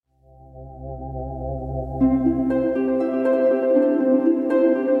Hello,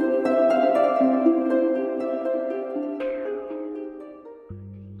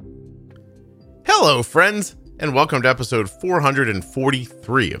 friends, and welcome to episode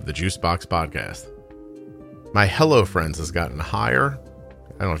 443 of the Juicebox Podcast. My hello, friends has gotten higher.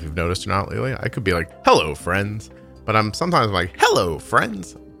 I don't know if you've noticed or not lately. I could be like, hello, friends, but I'm sometimes like, hello,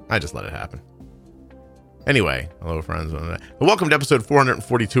 friends. I just let it happen. Anyway, hello, friends. Welcome to episode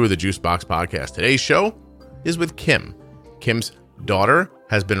 442 of the Juicebox Podcast. Today's show is with Kim. Kim's daughter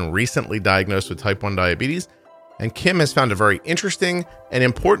has been recently diagnosed with type 1 diabetes, and Kim has found a very interesting and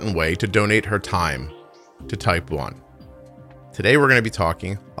important way to donate her time to type 1. Today we're going to be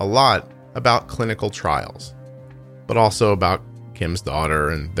talking a lot about clinical trials, but also about Kim's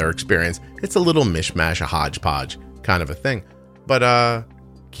daughter and their experience. It's a little mishmash, a hodgepodge kind of a thing. But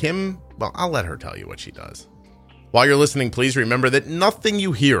Kim, well, I'll let her tell you what she does. While you're listening, please remember that nothing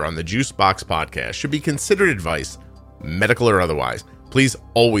you hear on the Juicebox Podcast should be considered advice, medical or otherwise. Please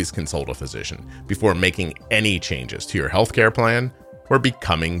always consult a physician before making any changes to your healthcare plan or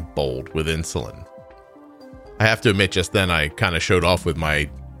becoming bold with insulin. I have to admit, just then I kind of showed off with my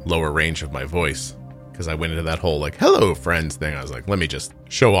lower range of my voice because I went into that whole like, hello, friends thing. I was like, let me just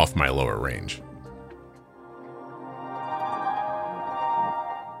show off my lower range.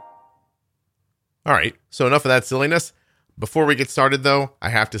 All right, so enough of that silliness. Before we get started, though, I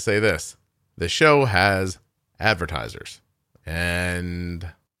have to say this. The show has advertisers.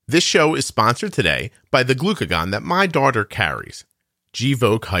 And this show is sponsored today by the glucagon that my daughter carries,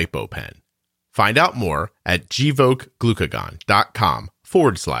 Gvoke HypoPen. Find out more at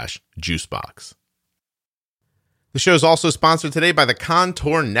gvokeglucagon.com/juicebox. The show is also sponsored today by the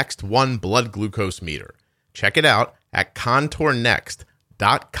Contour Next One blood glucose meter. Check it out at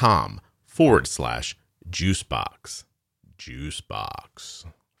contournext.com/juicebox. Juicebox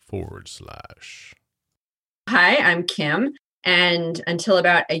 / Hi, I'm Kim. And until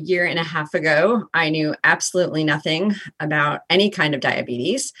about a year and a half ago, I knew absolutely nothing about any kind of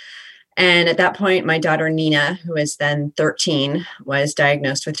diabetes. And at that point, my daughter, Nina, who was then 13, was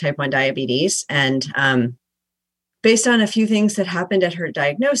diagnosed with type 1 diabetes. And based on a few things that happened at her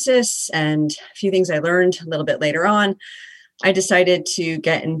diagnosis and a few things I learned a little bit later on, I decided to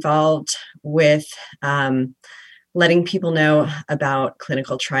get involved with letting people know about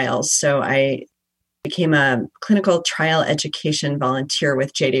clinical trials. So I became a clinical trial education volunteer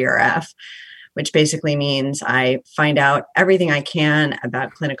with JDRF, which basically means I find out everything I can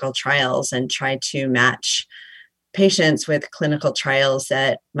about clinical trials and try to match patients with clinical trials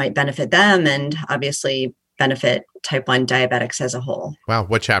that might benefit them and obviously benefit type 1 diabetics as a whole. Wow,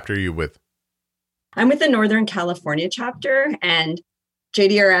 what chapter are you with? I'm with the Northern California chapter, and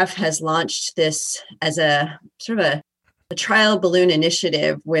JDRF has launched this as a sort of a trial balloon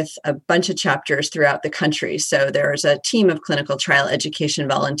initiative with a bunch of chapters throughout the country. So there's a team of clinical trial education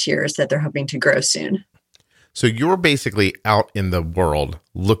volunteers that they're hoping to grow soon. So you're basically out in the world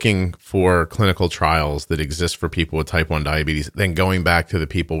looking for clinical trials that exist for people with type 1 diabetes, then going back to the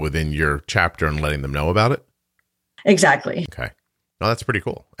people within your chapter and letting them know about it? Exactly. Okay. Well, that's pretty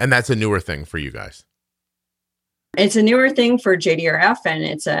cool. And that's a newer thing for you guys. It's a newer thing for JDRF, and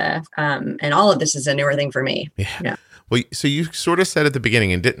it's and all of this is a newer thing for me. Yeah. Well, so you sort of said at the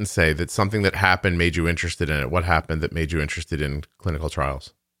beginning and didn't say that something that happened made you interested in it. What happened that made you interested in clinical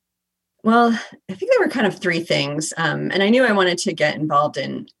trials? Well, I think there were kind of three things. And I knew I wanted to get involved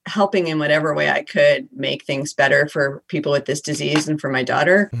in helping in whatever way I could make things better for people with this disease and for my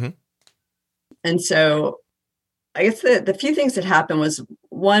daughter. Mm-hmm. And so I guess the few things that happened was,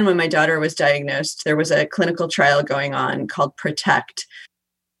 one, when my daughter was diagnosed, there was a clinical trial going on called PROTECT.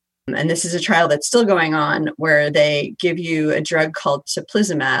 And this is a trial that's still going on where they give you a drug called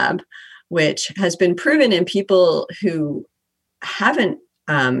teplizumab, which has been proven in people who haven't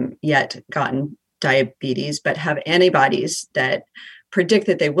yet gotten diabetes, but have antibodies that predict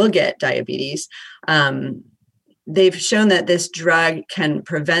that they will get diabetes. They've shown that this drug can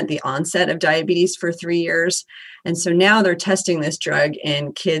prevent the onset of diabetes for 3 years. And so now they're testing this drug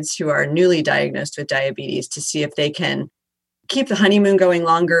in kids who are newly diagnosed with diabetes to see if they can keep the honeymoon going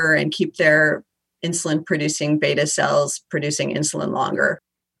longer and keep their insulin producing beta cells producing insulin longer.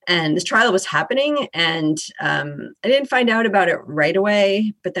 And this trial was happening, and I didn't find out about it right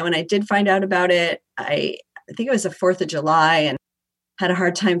away. But then when I did find out about it, I think it was the 4th of July, and had a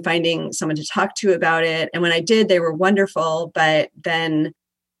hard time finding someone to talk to about it. And when I did, they were wonderful. But then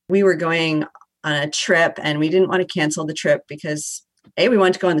we were going on a trip, and we didn't want to cancel the trip because A, we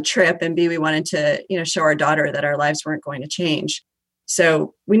wanted to go on the trip, and B, we wanted to, show our daughter that our lives weren't going to change.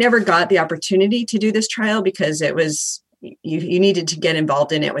 So we never got the opportunity to do this trial because it was, you needed to get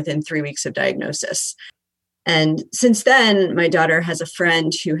involved in it within 3 weeks of diagnosis. And since then, my daughter has a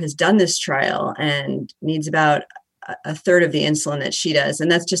friend who has done this trial and needs about a third of the insulin that she does.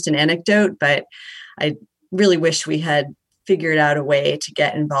 And that's just an anecdote, but I really wish we had figured out a way to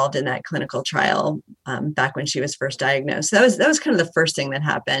get involved in that clinical trial back when she was first diagnosed. So that was kind of the first thing that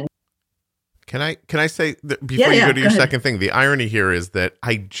happened. Can I say that before you go to your second thing, the irony here is that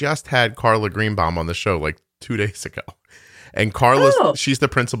I just had Carla Greenbaum on the show like 2 days ago. And Carla, she's the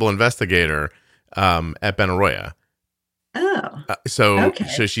principal investigator at Benaroya. So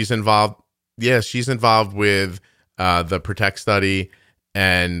she's involved. Yeah, she's involved with the Protect study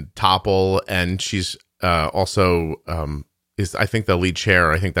and Topple, and she's also is, I think, the lead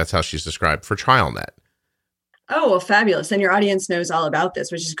chair. I think that's how she's described for TrialNet. Oh, well, fabulous. And your audience knows all about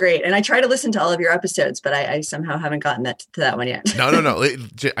this, which is great. And I try to listen to all of your episodes, but I somehow haven't gotten to that one yet. No.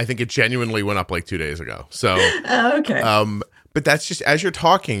 I think it genuinely went up like 2 days ago. So, okay. But that's just, as you're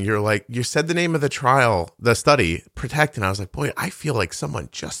talking, you're like, you said the name of the study, Protect. And I was like, boy, I feel like someone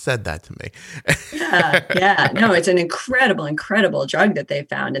just said that to me. Yeah. No, it's an incredible drug that they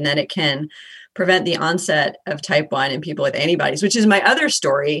found, and that it can prevent the onset of type 1 in people with antibodies, which is my other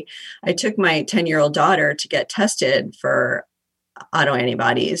story. I took my 10-year-old daughter to get tested for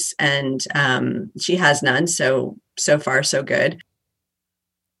autoantibodies, and she has none. So far, so good.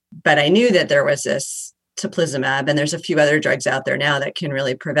 But I knew that there was this teplizumab, and there's a few other drugs out there now that can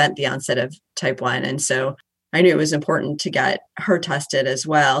really prevent the onset of type 1. And so I knew it was important to get her tested as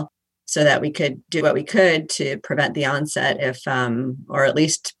well, so that we could do what we could to prevent the onset, if, or at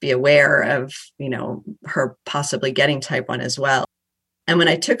least be aware of, her possibly getting type 1 as well. And when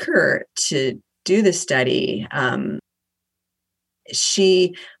I took her to do the study,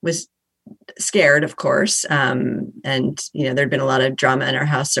 she was scared, of course. And, there'd been a lot of drama in our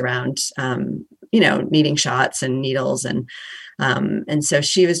house around, needing shots and needles. And so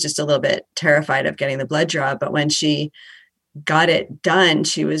she was just a little bit terrified of getting the blood draw. But when she got it done,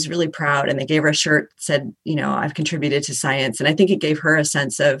 she was really proud, and they gave her a shirt that said, I've contributed to science. And I think it gave her a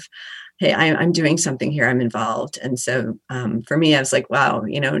sense of, hey, I'm doing something here, I'm involved. And so for me, I was like, wow,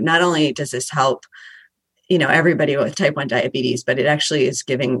 not only does this help, everybody with type 1 diabetes, but it actually is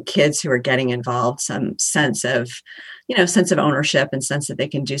giving kids who are getting involved some sense of ownership and sense that they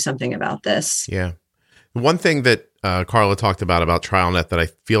can do something about this. Yeah. One thing that Carla talked about TrialNet that I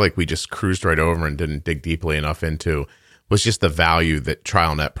feel like we just cruised right over and didn't dig deeply enough into was just the value that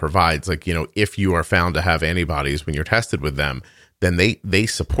TrialNet provides. Like, if you are found to have antibodies when you're tested with them, then they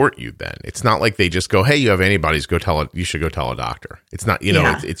support you then. It's not like they just go, hey, you have antibodies, you should go tell a doctor. It's not,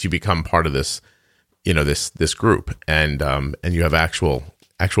 it's you become part of this, this group, and you have actual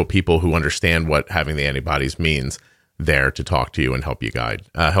people who understand what having the antibodies means there to talk to you and help you guide.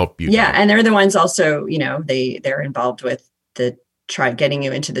 Yeah. And they're the ones also, they're involved with getting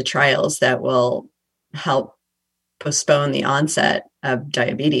you into the trials that will help postpone the onset of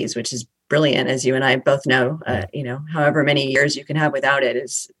diabetes, which is brilliant, as you and I both know. However many years you can have without it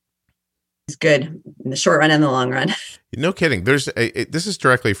is good in the short run and the long run. No kidding. This is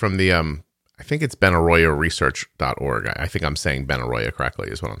directly from the I think it's benaroyaresearch.org. I think I'm saying Benaroya correctly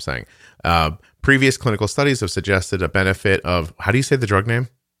is what I'm saying. Previous clinical studies have suggested a benefit of, how do you say the drug name?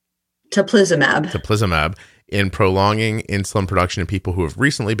 Teplizumab in prolonging insulin production in people who have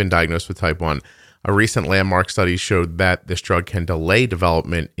recently been diagnosed with type 1. A recent landmark study showed that this drug can delay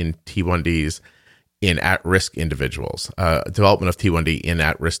development in T1Ds in at-risk individuals. Development of T1D in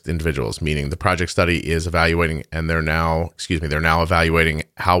at-risk individuals, meaning the project study is evaluating, and they're now evaluating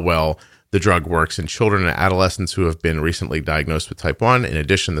how well the drug works in children and adolescents who have been recently diagnosed with type 1. In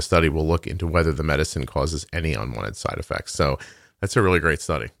addition, the study will look into whether the medicine causes any unwanted side effects. So that's a really great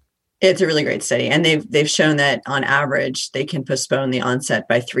study. It's a really great study. And they've shown that on average, they can postpone the onset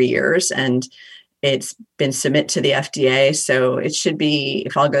by 3 years. And it's been submitted to the FDA. So it should be,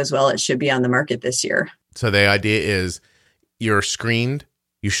 if all goes well, it should be on the market this year. So the idea is you're screened,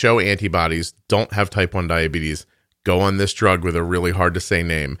 you show antibodies, don't have type 1 diabetes, go on this drug with a really hard to say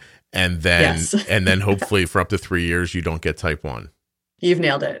name. And then, and then hopefully for up to 3 years, you don't get type 1. You've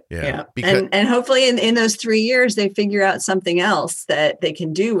nailed it. Yeah. And hopefully in those 3 years, they figure out something else that they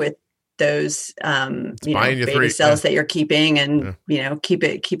can do with those beta cells that you're keeping, and keep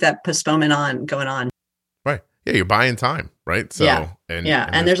that postponement going on. Right. Yeah, you're buying time, right? So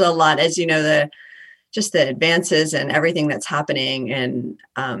and there's a lot, as you know, the advances and everything that's happening, and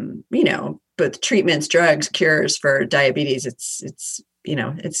both treatments, drugs, cures for diabetes. It's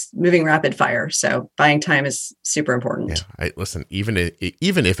moving rapid fire. So buying time is super important. Yeah. Listen, even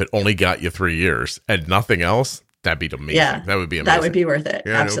if it only got you 3 years and nothing else, that'd be amazing. Yeah, that would be amazing. That would be worth it.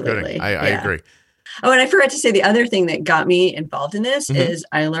 Yeah, absolutely. No, I agree. Oh, and I forgot to say the other thing that got me involved in this Mm-hmm. is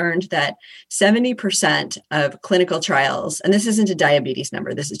I learned that 70% of clinical trials, and this isn't a diabetes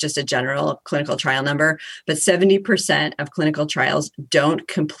number, this is just a general clinical trial number, but 70% of clinical trials don't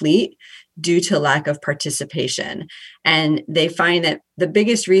complete due to lack of participation. And they find that the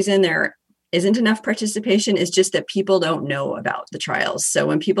biggest reason there isn't enough participation is just that people don't know about the trials. So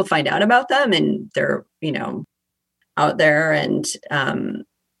when people find out about them and they're, out there, and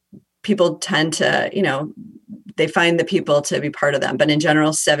people tend to, they find the people to be part of them. But in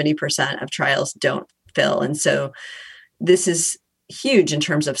general, 70% of trials don't fill. And so this is huge in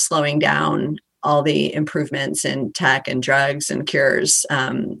terms of slowing down all the improvements in tech and drugs and cures.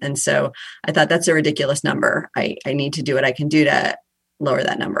 And so I thought that's a ridiculous number. I need to do what I can do to lower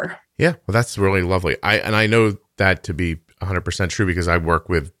that number. Yeah, well, that's really lovely. I know that to be 100% true because I work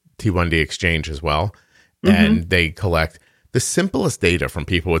with T1D Exchange as well, and they collect the simplest data from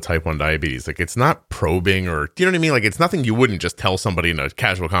people with type 1 diabetes. Like, it's not probing, or, you know what I mean? Like, it's nothing you wouldn't just tell somebody in a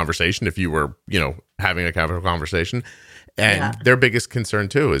casual conversation if you were, having a casual conversation. And their biggest concern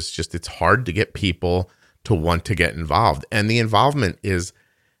too is just it's hard to get people to want to get involved. And the involvement is,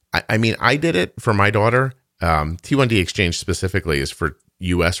 I mean, I did it for my daughter. T1D Exchange specifically is for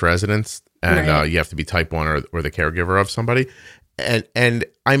U.S. residents, and you have to be type 1 or the caregiver of somebody. And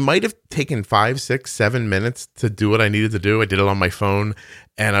I might have taken 5, 6, 7 minutes to do what I needed to do. I did it on my phone,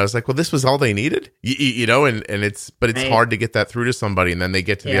 and I was like, well, this was all they needed, and it's hard to get that through to somebody. And then they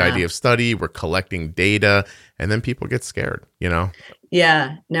get to the idea of study, we're collecting data, and then people get scared,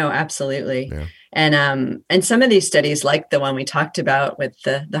 Yeah, no, absolutely. Yeah. And some of these studies, like the one we talked about with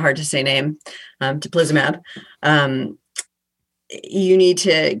the hard to say name, teplizumab, you need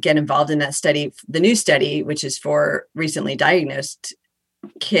to get involved in that study. The new study, which is for recently diagnosed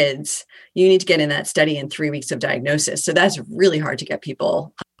kids, you need to get in that study in 3 weeks of diagnosis. So that's really hard to get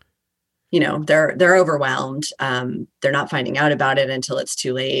people. They're overwhelmed. They're not finding out about it until it's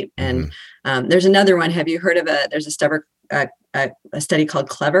too late. And there's another one. Have you heard of there's a study called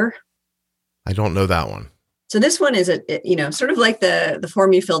Clever? I don't know that one. So this one is sort of like the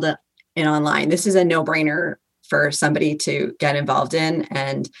form you filled in online. This is a no-brainer for somebody to get involved in,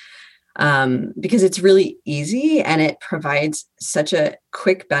 and because it's really easy and it provides such a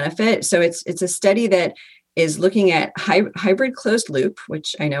quick benefit. So it's a study that is looking at hybrid closed loop,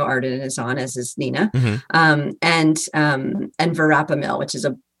 which I know Arden is on, as is Nina, and verapamil, which is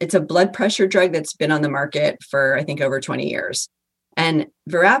it's a blood pressure drug that's been on the market for, I think, over 20 years. And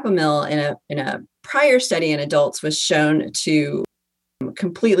verapamil in a prior study in adults was shown to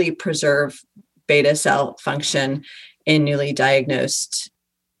completely preserve beta cell function in newly diagnosed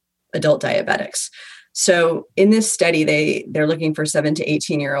adult diabetics. So in this study, they're looking for 7 to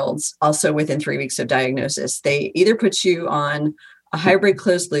 18-year-olds also within 3 weeks of diagnosis. They either put you on a hybrid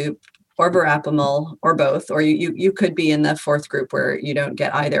closed loop or verapamil or both, or you could be in the fourth group where you don't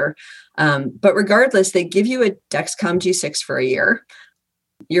get either. But regardless, they give you a Dexcom G6 for a year.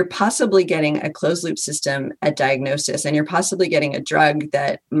 You're possibly getting a closed loop system at diagnosis, and you're possibly getting a drug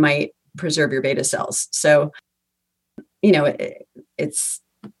that might preserve your beta cells. So, it's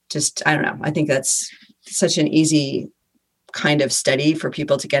just, I don't know. I think that's such an easy kind of study for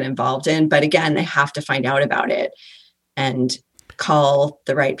people to get involved in. But again, they have to find out about it and call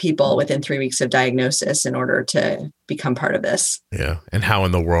the right people within 3 weeks of diagnosis in order to become part of this. Yeah. And how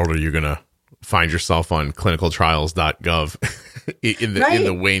in the world are you going to find yourself on clinicaltrials.gov in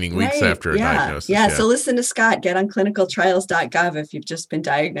the waning weeks after a diagnosis? Yeah. So listen to Scott, get on clinicaltrials.gov if you've just been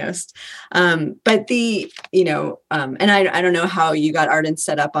diagnosed. But and I don't know how you got Arden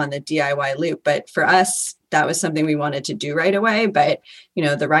set up on the DIY loop, but for us, that was something we wanted to do right away. But,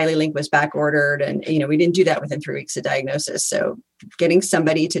 the Riley link was back ordered, and, we didn't do that within 3 weeks of diagnosis. So getting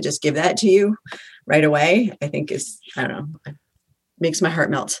somebody to just give that to you right away, I think is, I don't know, makes my heart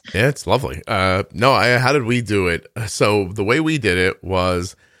melt. Yeah, it's lovely. How did we do it? So the way we did it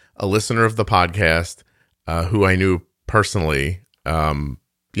was a listener of the podcast who I knew personally,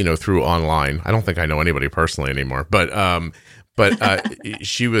 through online. I don't think I know anybody personally anymore, but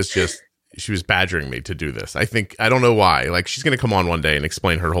she was badgering me to do this. I don't know why. Like, she's going to come on one day and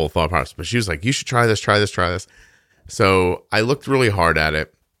explain her whole thought process, but she was like, you should try this. So I looked really hard at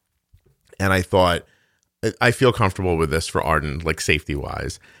it, and I thought, I feel comfortable with this for Arden, like safety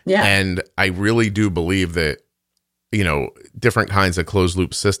wise. Yeah. And I really do believe that, different kinds of closed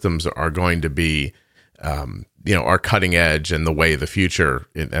loop systems are going to be, our cutting edge and the way of the future.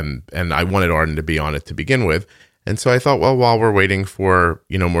 And I wanted Arden to be on it to begin with. And so I thought, well, while we're waiting for,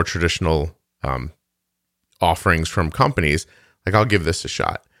 more traditional offerings from companies, like, I'll give this a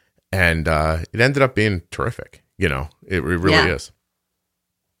shot. And it ended up being terrific. It really is.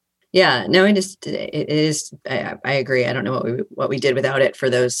 Yeah, no, it is. I agree. I don't know what we did without it for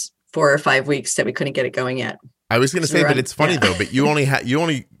those 4 or 5 weeks that we couldn't get it going yet. I was going to say, but it's funny though, but you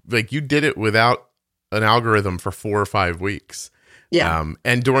only like you did it without an algorithm for 4 or 5 weeks. Yeah.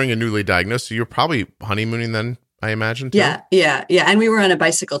 And during a newly diagnosed, so you're probably honeymooning then, I imagine too. Yeah. And we were on a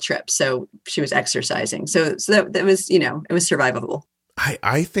bicycle trip, so she was exercising. So that was, it was survivable.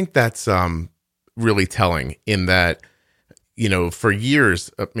 I think that's really telling in that, for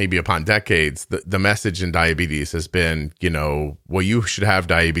years, maybe upon decades, the message in diabetes has been, well, you should have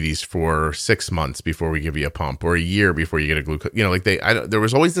diabetes for 6 months before we give you a pump, or a year before you get a glucose. There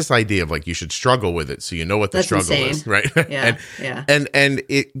was always this idea of like you should struggle with it so you know what the That's struggle insane. is, right? Yeah, and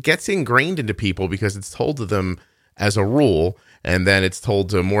it gets ingrained into people because it's told to them as a rule, and then it's told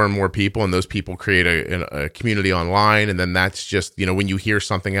to more and more people, and those people create a community online, and then that's just when you hear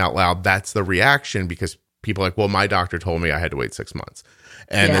something out loud, that's the reaction because people are like, well, my doctor told me I had to wait 6 months.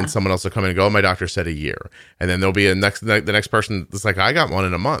 And then someone else will come in and go, oh, my doctor said a year. And then there'll be the next person that's like, I got one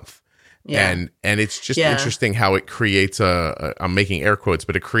in a month. Yeah. And it's just interesting how it creates I'm making air quotes,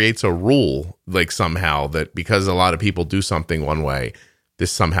 but it creates a rule like somehow that because a lot of people do something one way,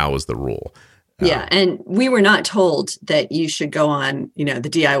 this somehow is the rule. Yeah. And we were not told that you should go on, the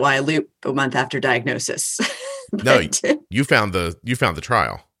DIY loop a month after diagnosis. No, you found the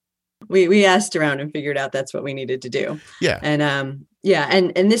trial. We asked around and figured out that's what we needed to do. Yeah. And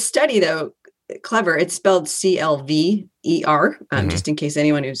and this study though, clever, it's spelled CLVER, just in case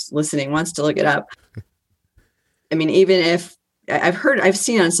anyone who's listening wants to look it up. I mean, even if I've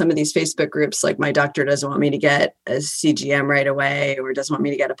seen on some of these Facebook groups, like my doctor doesn't want me to get a CGM right away or doesn't want me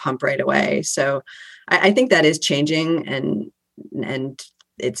to get a pump right away. So I think that is changing and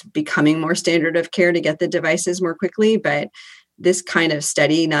it's becoming more standard of care to get the devices more quickly. But this kind of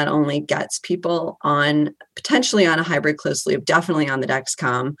study not only gets people potentially on a hybrid closed loop, definitely on the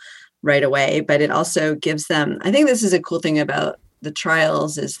Dexcom right away, but it also gives them, I think this is a cool thing about the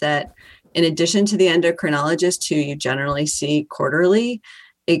trials is that in addition to the endocrinologist who you generally see quarterly,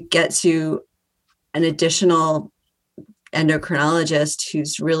 it gets you an additional endocrinologist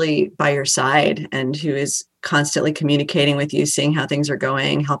who's really by your side and who is constantly communicating with you, seeing how things are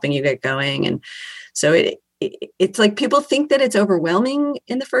going, helping you get going. And so it's like people think that it's overwhelming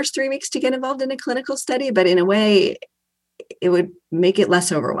in the first 3 weeks to get involved in a clinical study, but in a way, it would make it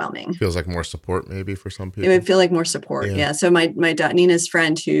less overwhelming. Feels like more support maybe for some people. It would feel like more support. Yeah. So my Nina's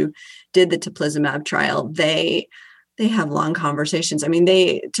friend who did the teplizumab trial, they have long conversations. I mean,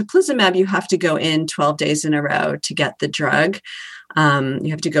 teplizumab, you have to go in 12 days in a row to get the drug. You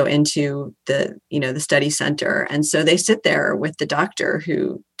have to go into the study center. And so they sit there with the doctor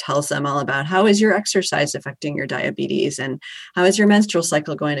who tells them all about how is your exercise affecting your diabetes and how is your menstrual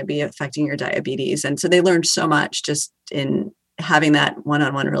cycle going to be affecting your diabetes. And so they learned so much just in having that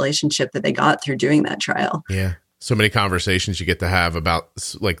one-on-one relationship that they got through doing that trial. Yeah. So many conversations you get to have about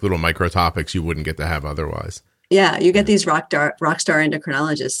like little micro topics you wouldn't get to have otherwise. Yeah. You get these rock star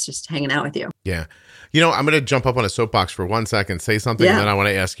endocrinologists just hanging out with you. Yeah. I'm going to jump up on a soapbox for 1 second, say something, and then I want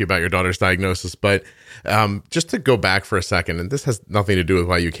to ask you about your daughter's diagnosis. But just to go back for a second, and this has nothing to do with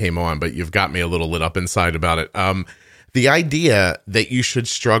why you came on, but you've got me a little lit up inside about it. The idea that you should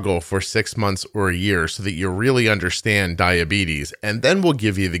struggle for 6 months or a year so that you really understand diabetes, and then we'll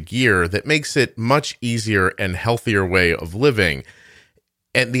give you the gear that makes it much easier and healthier way of living.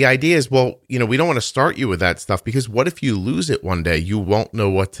 And the idea is, well, we don't want to start you with that stuff because what if you lose it one day? You won't know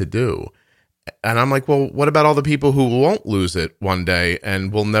what to do. And I'm like, well, what about all the people who won't lose it one day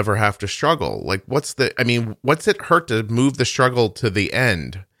and will never have to struggle? Like, what's it hurt to move the struggle to the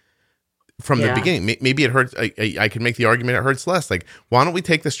end from the beginning? Maybe it hurts. I can make the argument it hurts less. Like, why don't we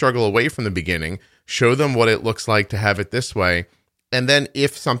take the struggle away from the beginning, show them what it looks like to have it this way? And then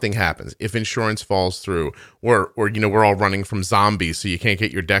if something happens, if insurance falls through, or we're all running from zombies, so you can't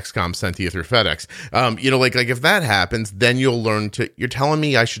get your Dexcom sent to you through FedEx. Like if that happens, then you'll learn you're telling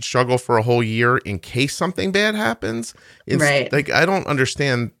me I should struggle for a whole year in case something bad happens? Right. Like, I don't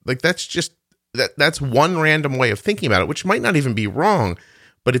understand. Like, that's just, that's one random way of thinking about it, which might not even be wrong,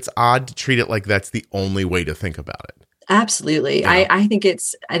 but it's odd to treat it like that's the only way to think about it. Absolutely. Yeah. I think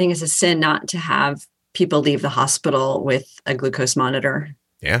it's a sin not to have people leave the hospital with a glucose monitor.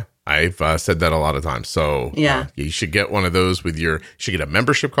 Yeah, I've said that a lot of times. So you should get one of those you should get a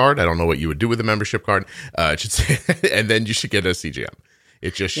membership card. I don't know what you would do with a membership card. It should say, and then you should get a CGM.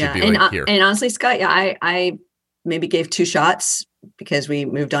 It just should be like here. And honestly, Scott, I maybe gave 2 shots because we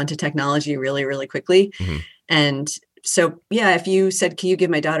moved on to technology really, really quickly. Mm-hmm. And so, if you said, can you give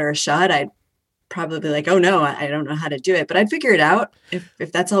my daughter a shot? probably like, oh no, I don't know how to do it, but I'd figure it out.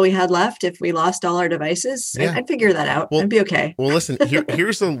 If that's all we had left, if we lost all our devices, Yeah. I'd figure that out. I'd be okay. Well, listen,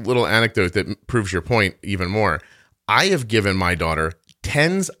 here's a little anecdote that proves your point even more. I have given my daughter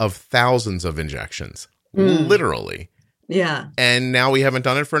tens of thousands of injections, literally. Yeah. And now we haven't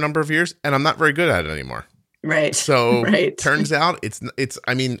done it for a number of years, and I'm not very good at it anymore. Right. So turns out it's,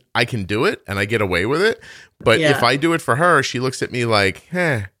 I mean, I can do it and I get away with it. But if I do it for her, she looks at me like,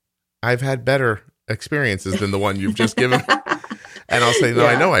 I've had better experiences than the one you've just given. And I'll say, no,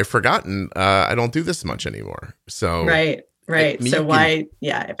 I know, I've forgotten. I don't do this much anymore. So right. So why?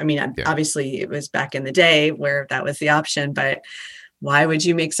 I mean, obviously it was back in the day where that was the option, but why would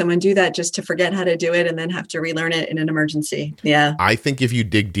you make someone do that just to forget how to do it and then have to relearn it in an emergency? Yeah. I think if you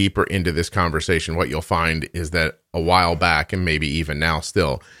dig deeper into this conversation, what you'll find is that a while back, and maybe even now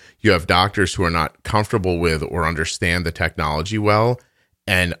still, you have doctors who are not comfortable with or understand the technology well.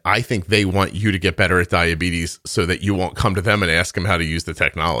 And I think they want you to get better at diabetes so that you won't come to them and ask them how to use the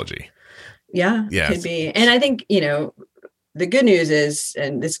technology. Yeah, could be. And I think, the good news is,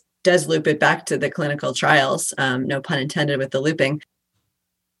 and this does loop it back to the clinical trials, no pun intended with the looping.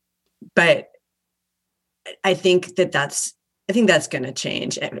 But I think that's going to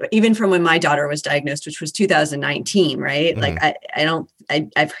change, even from when my daughter was diagnosed, which was 2019, right? Mm-hmm. Like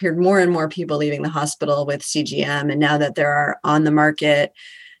I've heard more and more people leaving the hospital with CGM, and now that there are on the market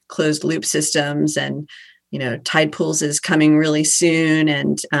closed loop systems, and Tide Pools is coming really soon,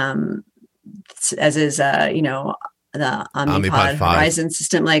 and as is the Omnipod Horizon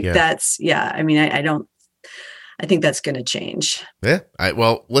system, that's I mean, I think that's going to change. Yeah.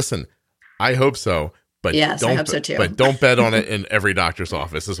 Well, listen, I hope so. But yes, I hope so too. But don't bet on it in every doctor's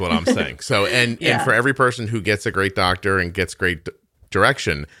office is what I'm saying. So, and for every person who gets a great doctor and gets great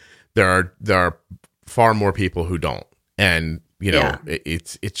direction, there are far more people who don't. And,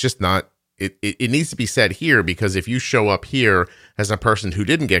 it's just not, it needs to be said here, because if you show up here as a person who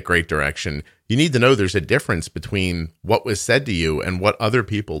didn't get great direction, you need to know there's a difference between what was said to you and what other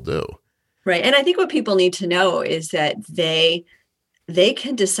people do. Right. And I think what people need to know is that they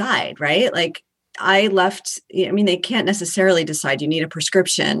can decide, right? Like they can't necessarily decide you need a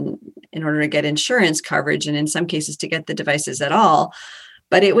prescription in order to get insurance coverage, and in some cases to get the devices at all.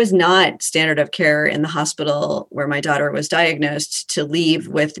 But it was not standard of care in the hospital where my daughter was diagnosed to leave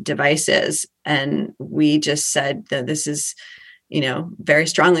with devices. And we just said that this is, very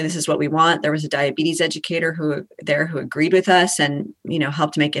strongly, this is what we want. There was a diabetes educator who agreed with us and,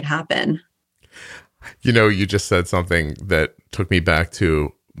 helped make it happen. You just said something that took me back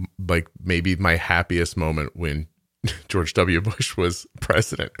to like maybe my happiest moment when George W. Bush was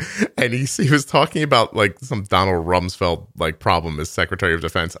president, and he was talking about like some Donald Rumsfeld like problem as Secretary of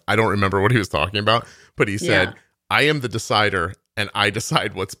Defense. I don't remember what he was talking about, but he said, I am the decider and I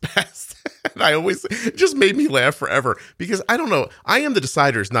decide what's best. And it just made me laugh forever, because I don't know, I am the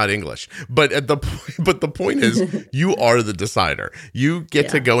decider is not English, but the point is you are the decider. You get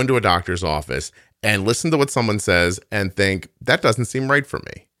to go into a doctor's office and listen to what someone says and think, that doesn't seem right for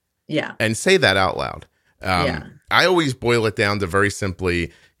me. Yeah. And say that out loud. I always boil it down to very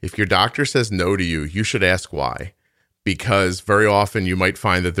simply, if your doctor says no to you, you should ask why. Because very often you might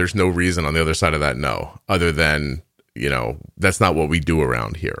find that there's no reason on the other side of that no, other than, that's not what we do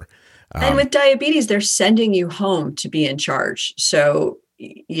around here. And with diabetes, they're sending you home to be in charge. So,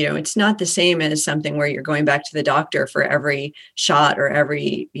 it's not the same as something where you're going back to the doctor for every shot or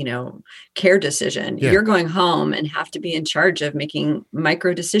every, care decision. Yeah. You're going home and have to be in charge of making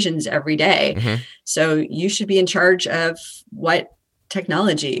micro decisions every day. Mm-hmm. So you should be in charge of what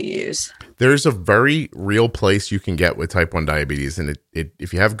technology you use. There's a very real place you can get with type 1 diabetes. And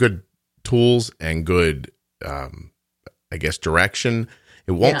if you have good tools and good, direction,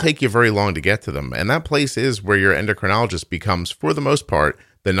 it won't take you very long to get to them. And that place is where your endocrinologist becomes, for the most part,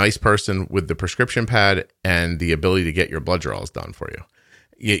 the nice person with the prescription pad and the ability to get your blood draws done for you.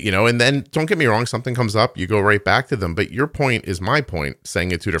 And then don't get me wrong, something comes up, you go right back to them. But your point is my point,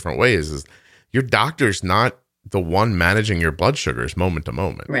 saying it two different ways, is your doctor's not the one managing your blood sugars moment to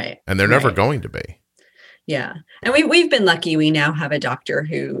moment. Right. And they're never going to be. Yeah. And we've been lucky. We now have a doctor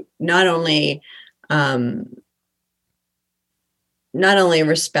who not only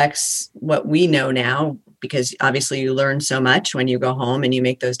respects what we know now, because obviously you learn so much when you go home and you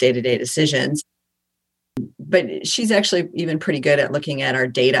make those day-to-day decisions, but she's actually even pretty good at looking at our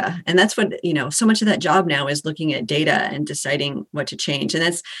data. And that's what, so much of that job now is looking at data and deciding what to change. And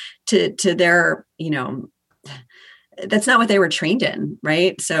that's to their, that's not what they were trained in.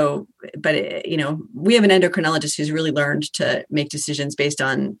 Right. So, but we have an endocrinologist who's really learned to make decisions based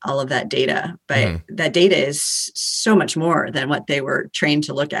on all of that data, but that data is so much more than what they were trained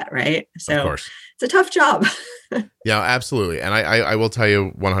to look at. Right. So it's a tough job. Yeah, absolutely. And I will tell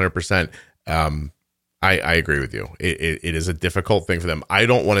you 100%. I agree with you. It is a difficult thing for them. I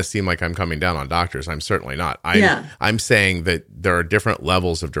don't want to seem like I'm coming down on doctors. I'm certainly not. I'm saying that there are different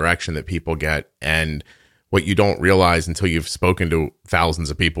levels of direction that people get. And what you don't realize until you've spoken to thousands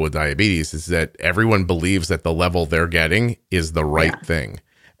of people with diabetes is that everyone believes that the level they're getting is the right thing.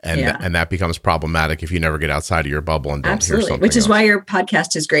 And that becomes problematic if you never get outside of your bubble and don't hear something which is else. why your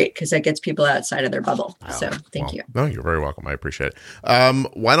podcast is great, because that gets people outside of their bubble. So thank you. No, you're very welcome. I appreciate it.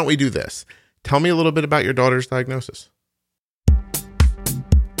 Why don't we do this? Tell me a little bit about your daughter's diagnosis.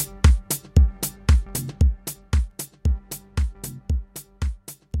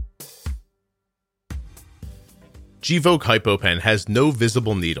 Gvoke HypoPen has no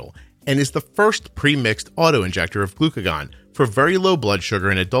visible needle and is the first pre-mixed auto-injector of glucagon for very low blood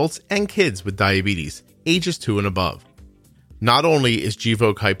sugar in adults and kids with diabetes, ages 2 and above. Not only is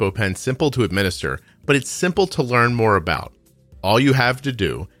Gvoke HypoPen simple to administer, but it's simple to learn more about. All you have to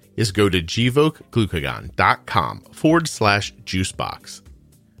do is go to gvokeglucagon.com/juicebox.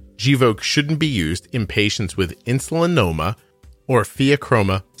 Gvoke shouldn't be used in patients with insulinoma or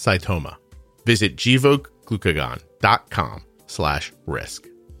pheochromocytoma. Visit gvokeglucagon.com/risk.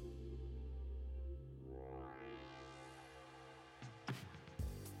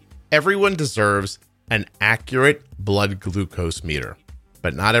 Everyone deserves an accurate blood glucose meter,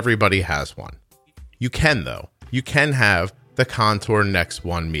 but not everybody has one. You can, though. You can have the Contour Next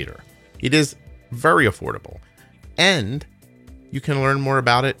One meter. It is very affordable, and you can learn more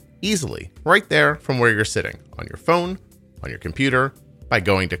about it easily right there from where you're sitting, on your phone, on your computer, by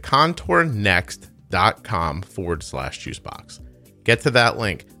going to contournext.com/juicebox. Get to that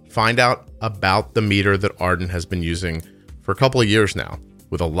link. Find out about the meter that Arden has been using for a couple of years now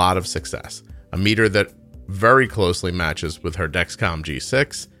with a lot of success. A meter that very closely matches with her Dexcom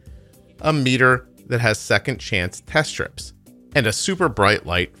G6, a meter that has second chance test strips, and a super bright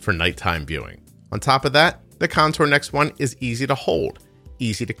light for nighttime viewing. On top of that, the Contour Next One is easy to hold,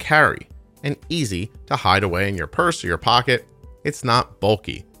 easy to carry, and easy to hide away in your purse or your pocket. It's not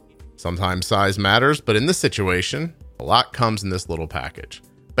bulky. Sometimes size matters, but in this situation, a lot comes in this little package.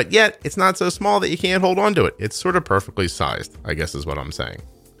 But yet, it's not so small that you can't hold on to it. It's sort of perfectly sized, I guess is what I'm saying.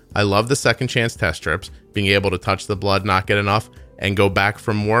 I love the second chance test strips, being able to touch the blood, not get enough, and go back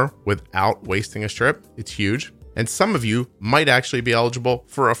for more without wasting a strip. It's huge. And some of you might actually be eligible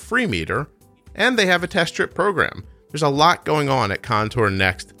for a free meter, and they have a test strip program. There's a lot going on at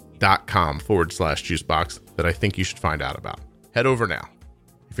contournext.com/juicebox that I think you should find out about. Head over now.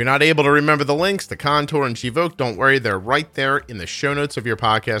 If you're not able to remember the links to Contour and Gvoke, don't worry, they're right there in the show notes of your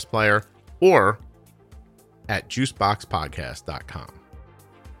podcast player or at juiceboxpodcast.com.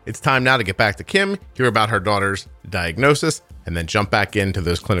 It's time now to get back to Kim, hear about her daughter's diagnosis, and then jump back into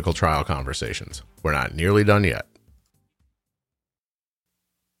those clinical trial conversations. We're not nearly done yet.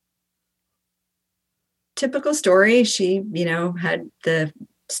 Typical story. She, had the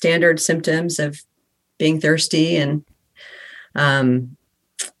standard symptoms of being thirsty and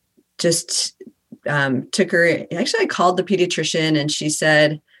took her. Actually, I called the pediatrician and she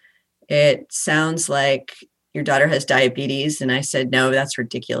said, "It sounds like your daughter has diabetes." And I said, "No, that's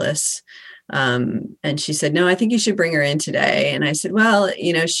ridiculous." And she said, "No, I think you should bring her in today." And I said, "Well,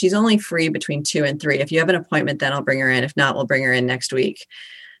 she's only free between 2 and 3. If you have an appointment, then I'll bring her in. If not, we'll bring her in next week."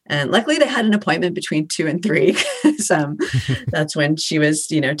 And luckily they had an appointment between 2 and 3. So that's when she was,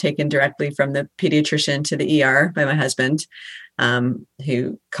 taken directly from the pediatrician to the ER by my husband,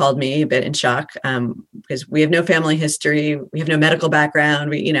 who called me a bit in shock, because we have no family history. We have no medical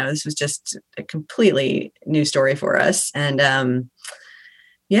background. This was just a completely new story for us. And, and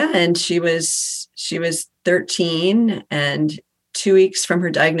she was 13, and 2 weeks from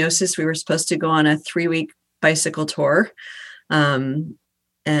her diagnosis, we were supposed to go on a 3-week bicycle tour.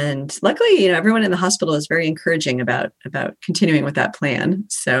 And luckily, everyone in the hospital is very encouraging about continuing with that plan.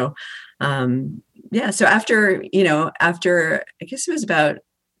 So, so after I guess it was about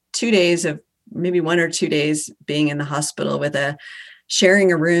 2 days of maybe 1 or 2 days being in the hospital with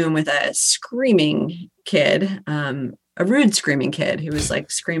sharing a room with a screaming kid, a rude screaming kid who was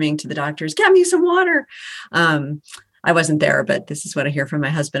like screaming to the doctors, "Get me some water." I wasn't there, but this is what I hear from my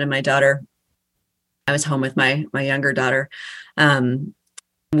husband and my daughter. I was home with my younger daughter.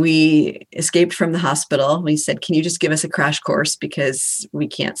 We escaped from the hospital. We said, "Can you just give us a crash course, because we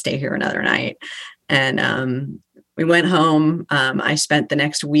can't stay here another night?" And we went home. I spent the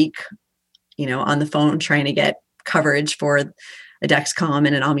next week, on the phone trying to get coverage for a Dexcom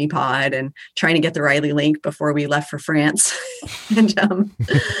and an Omnipod, and trying to get the Riley Link before we left for France. Yeah,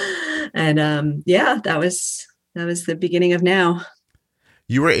 that was the beginning of now.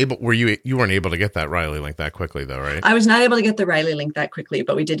 You weren't able to get that Riley Link that quickly though, right? I was not able to get the Riley Link that quickly,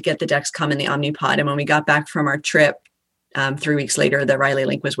 but we did get the Dexcom and the Omnipod. And when we got back from our trip, 3 weeks later, the Riley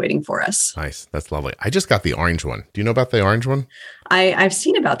Link was waiting for us. Nice. That's lovely. I just got the orange one. Do you know about the orange one? I've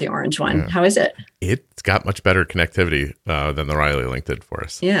seen about the orange one. Yeah. How is it? It's got much better connectivity than the Riley Link did for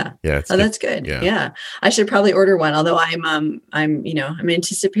us. Yeah. Yeah. That's good. Yeah. I should probably order one. Although I'm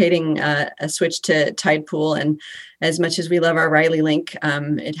anticipating a switch to Tidepool, and as much as we love our Riley Link,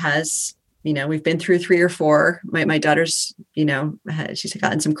 it has, we've been through 3 or 4. My daughter's, she's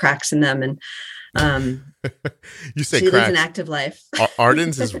gotten some cracks in them, and you say she cracks. lives an active life.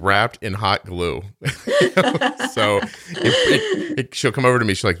 Arden's is wrapped in hot glue. So she'll come over to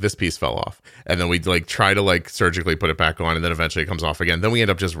me. She's like, this piece fell off. And then we try to surgically put it back on, and then eventually it comes off again. Then we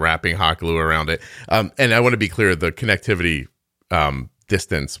end up just wrapping hot glue around it. And I want to be clear, the connectivity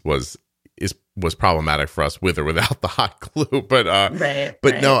distance was problematic for us with or without the hot glue. But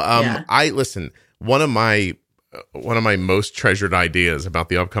I listen, one of my most treasured ideas about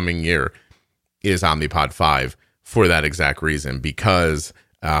the upcoming year is Omnipod 5 for that exact reason, because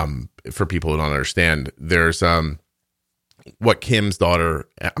for people who don't understand, there's what Kim's daughter,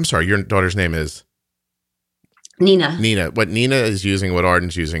 I'm sorry, your daughter's name is? Nina. What Nina is using, what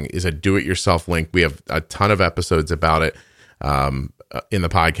Arden's using, is a do-it-yourself link. We have a ton of episodes about it in the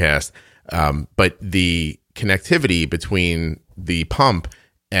podcast, but the connectivity between the pump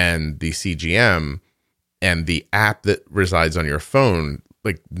and the CGM and the app that resides on your phone,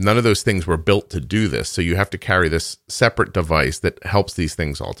 none of those things were built to do this. So you have to carry this separate device that helps these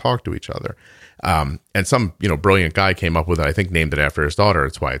things all talk to each other. And some, brilliant guy came up with it, I think named it after his daughter.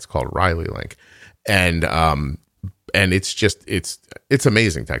 It's why it's called Riley Link. And it's just, it's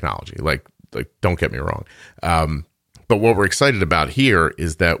amazing technology. Don't get me wrong. But what we're excited about here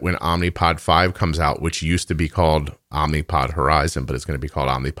is that when Omnipod 5 comes out, which used to be called Omnipod Horizon, but it's going to be called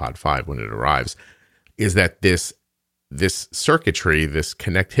Omnipod 5 when it arrives, is that this circuitry, this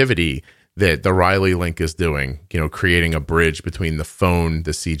connectivity that the Riley Link is doing, creating a bridge between the phone,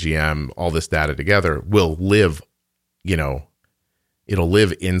 the CGM, all this data together, will live, it'll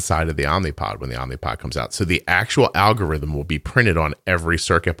live inside of the Omnipod when the Omnipod comes out. So the actual algorithm will be printed on every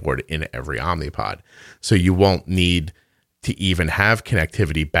circuit board in every Omnipod. So you won't need to even have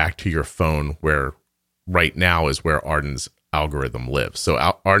connectivity back to your phone, where right now is where Arden's algorithm lives. So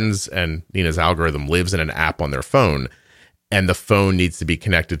Arden's and Nina's algorithm lives in an app on their phone, and the phone needs to be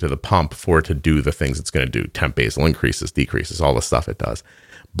connected to the pump for it to do the things it's going to do: temp basal increases, decreases, all the stuff it does.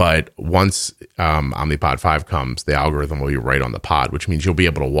 But once Omnipod 5 comes, the algorithm will be right on the pod, which means you'll be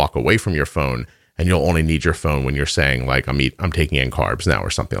able to walk away from your phone, and you'll only need your phone when you're saying, I'm taking in carbs now,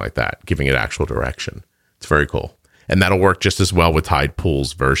 or something like that, giving it actual direction. It's very cool. And that'll work just as well with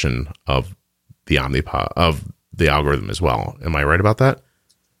Tidepool's version of the Omnipod, of the algorithm as well. Am I right about that?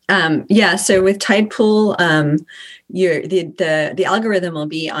 Yeah. So with Tidepool, the algorithm will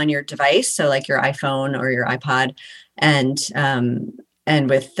be on your device. So like your iPhone or your iPod, and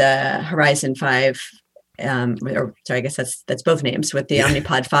with the Horizon 5, I guess that's both names. With the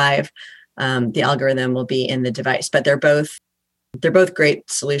Omnipod 5, the algorithm will be in the device, but they're both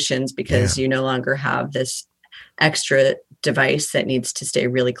great solutions, because you no longer have this extra device that needs to stay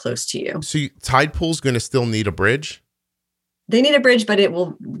really close to you. So Tidepool's going to still need a bridge? They need a bridge, but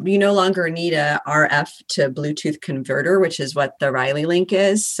you no longer need a RF to Bluetooth converter, which is what the Riley Link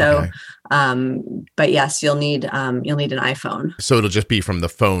is. So, okay. But yes, you'll need an iPhone. So it'll just be from the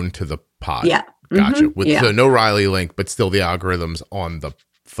phone to the pod. Yeah. Gotcha. Mm-hmm. So no Riley Link, but still the algorithms on the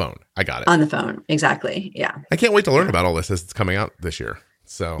phone. I got it. On the phone. Exactly. Yeah. I can't wait to learn about all this as it's coming out this year.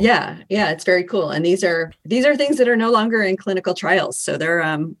 So yeah, it's very cool. And these are things that are no longer in clinical trials. So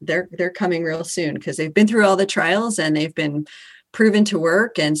they're coming real soon, because they've been through all the trials and they've been proven to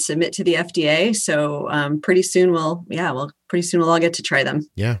work and submit to the FDA. So pretty soon we'll all get to try them.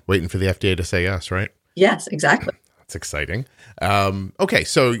 Yeah, waiting for the FDA to say yes, right? Yes, exactly. That's exciting. Okay,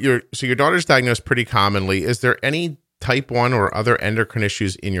 so your daughter's diagnosed pretty commonly. Is there any type 1 or other endocrine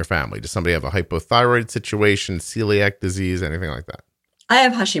issues in your family? Does somebody have a hypothyroid situation, celiac disease, anything like that? I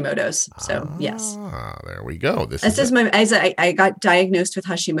have Hashimoto's, so yes. There we go. I got diagnosed with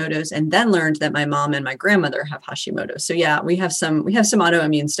Hashimoto's, and then learned that my mom and my grandmother have Hashimoto's. So yeah, we have some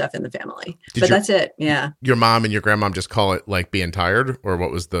autoimmune stuff in the family, that's it. Yeah. Your mom and your grandmom just call it like being tired, or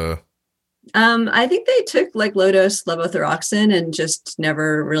what was the? I think they took like low dose levothyroxine and just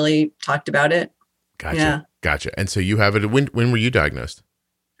never really talked about it. Gotcha. And so you have it. When were you diagnosed?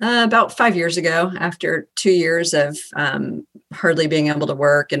 About 5 years ago, after 2 years of hardly being able to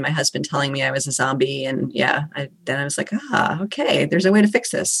work and my husband telling me I was a zombie. And then I was like, okay, there's a way to fix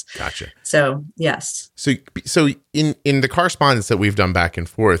this. Gotcha. So, yes. So in the correspondence that we've done back and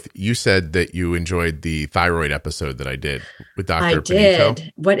forth, you said that you enjoyed the thyroid episode that I did with Dr. Benito.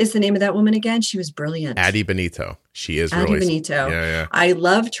 Did. What is the name of that woman again? She was brilliant. Addie Benito. She is Addie really. Benito. Yeah. I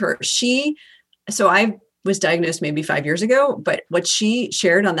loved her. So I was diagnosed maybe 5 years ago, but what she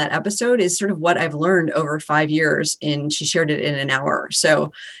shared on that episode is sort of what I've learned over 5 years, and she shared it in an hour.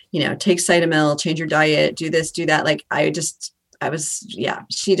 So, take Cytomel, change your diet, do this, do that. Like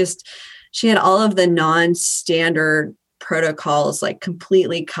she had all of the non-standard protocols like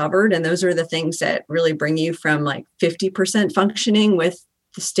completely covered. And those are the things that really bring you from like 50% functioning with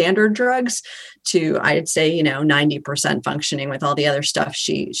the standard drugs to, I'd say, 90% functioning with all the other stuff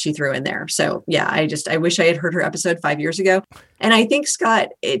she threw in there. So I wish I had heard her episode 5 years ago. And I think, Scott,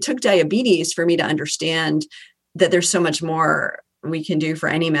 it took diabetes for me to understand that there's so much more we can do for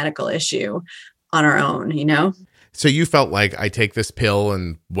any medical issue on our own, So you felt like I take this pill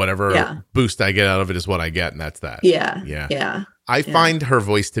and whatever boost I get out of it is what I get. And that's that. Yeah. I find her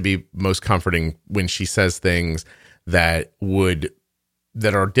voice to be most comforting when she says things that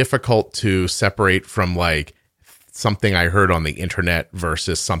are difficult to separate from like something I heard on the internet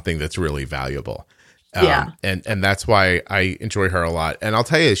versus something that's really valuable. And that's why I enjoy her a lot. And I'll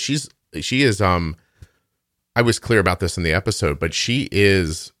tell you, she is, I was clear about this in the episode, but she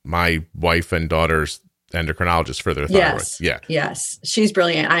is my wife and daughter's endocrinologist for their thyroid. Yes. She's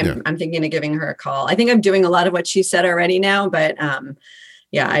brilliant. I'm thinking of giving her a call. I think I'm doing a lot of what she said already now, but,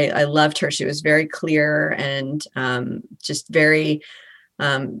 I loved her. She was very clear and, just very,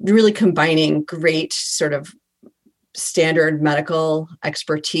 really combining great sort of standard medical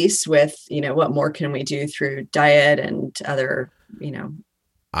expertise with, what more can we do through diet and other,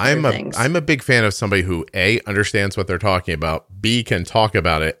 I'm a big fan of somebody who A, understands what they're talking about, B, can talk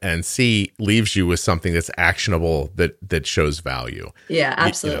about it, and C, leaves you with something that's actionable that shows value. Yeah,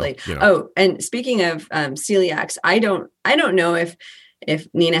 absolutely. Oh, and speaking of celiacs, I don't know if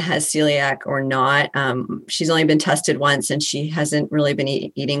Nina has celiac or not. She's only been tested once and she hasn't really been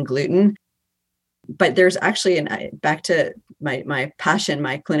eating gluten. But there's actually, back to my passion,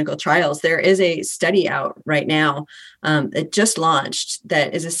 my clinical trials, there is a study out right now that just launched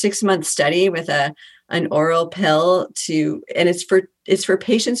that is a 6-month study with an oral pill and it's for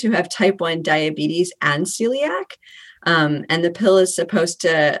patients who have type 1 diabetes and celiac. And the pill is supposed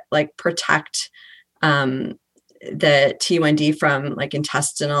to like protect the T1D from like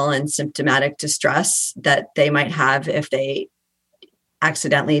intestinal and symptomatic distress that they might have if they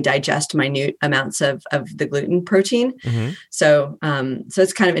accidentally digest minute amounts of the gluten protein. Mm-hmm. So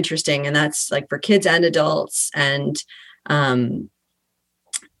it's kind of interesting. And that's like for kids and adults. And it's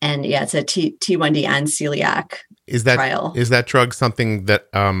a T1D and celiac trial. Is that drug something that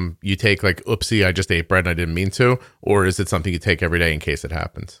you take like, oopsie, I just ate bread and I didn't mean to, or is it something you take every day in case it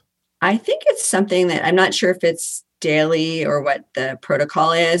happens? I think it's something that I'm not sure if it's daily or what the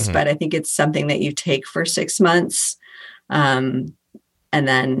protocol is, but I think it's something that you take for 6 months. And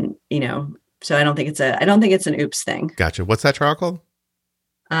then, so I don't think it's an oops thing. Gotcha. What's that trial called?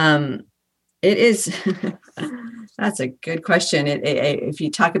 It is, that's a good question. If you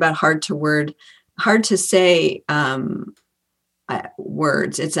talk about hard to say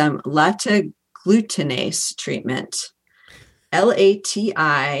words, it's lataglutenase treatment,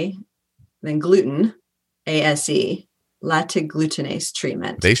 LATI, then gluten, ASE, lataglutenase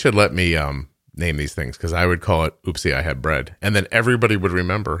treatment. They should let me name these things because I would call it oopsie, I had bread. And then everybody would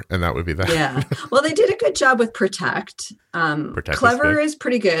remember, and that would be that. Yeah. Well, they did a good job with Protect. Clever is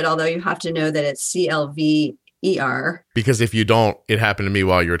pretty good, although you have to know that it's CLVER. Because if you don't, it happened to me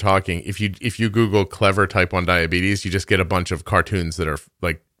while you were talking. If you Google Clever type 1 diabetes, you just get a bunch of cartoons that are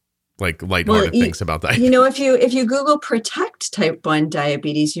like lighthearted things about that. If you Google Protect type 1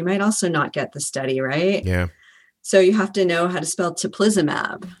 diabetes, you might also not get the study, right? Yeah. So you have to know how to spell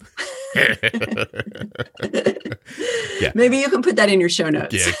teplizumab. Yeah. Maybe you can put that in your show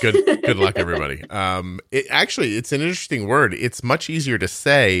notes. Yeah, good luck, everybody. It's an interesting word. It's much easier to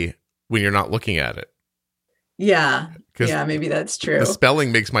say when you're not looking at it. Yeah. Yeah, maybe that's true. The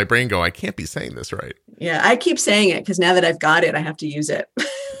spelling makes my brain go, I can't be saying this right. Yeah, I keep saying it because now that I've got it, I have to use it.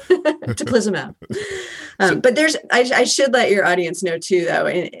 Teplizumab. But I should let your audience know too, though.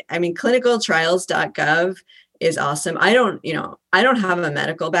 I mean, clinicaltrials.gov is awesome. I don't have a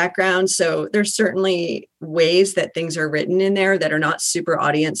medical background, so there's certainly ways that things are written in there that are not super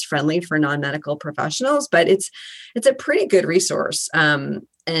audience friendly for non-medical professionals, but it's a pretty good resource. And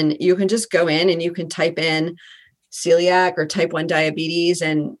you can just go in and you can type in celiac or type 1 diabetes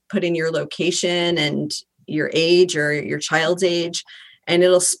and put in your location and your age or your child's age, and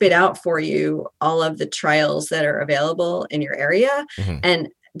it'll spit out for you all of the trials that are available in your area. Mm-hmm. And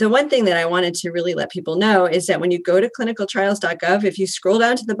the one thing that I wanted to really let people know is that when you go to clinicaltrials.gov, if you scroll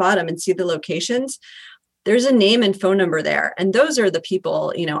down to the bottom and see the locations, there's a name and phone number there. And those are the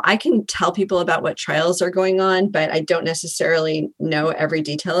people, I can tell people about what trials are going on, but I don't necessarily know every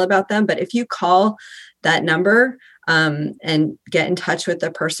detail about them. But if you call that number and get in touch with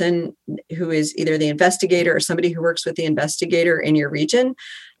the person who is either the investigator or somebody who works with the investigator in your region,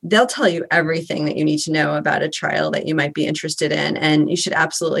 they'll tell you everything that you need to know about a trial that you might be interested in. And you should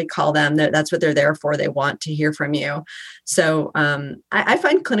absolutely call them. That's what they're there for. They want to hear from you. So I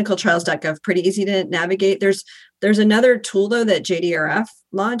find clinicaltrials.gov pretty easy to navigate. There's another tool, though, that JDRF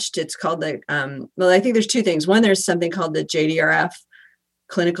launched. It's called I think there's two things. One, there's something called the JDRF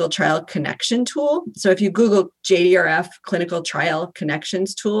Clinical Trial Connection tool. So if you Google JDRF Clinical Trial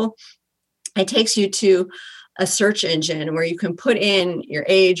Connections tool, it takes you to a search engine where you can put in your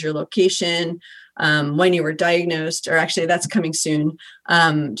age, your location, when you were diagnosed, or actually that's coming soon,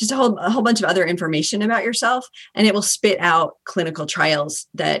 just a whole bunch of other information about yourself, and it will spit out clinical trials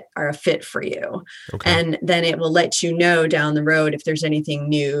that are a fit for you. Okay. And then it will let you know down the road if there's anything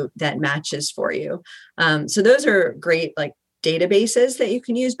new that matches for you. So those are great, like, databases that you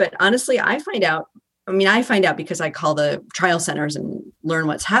can use. But honestly, I find out because I call the trial centers and learn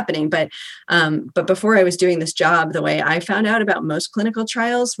what's happening. But before I was doing this job, the way I found out about most clinical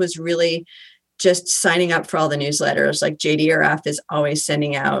trials was really just signing up for all the newsletters. Like JDRF is always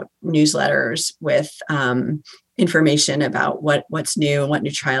sending out newsletters with information about what's new and what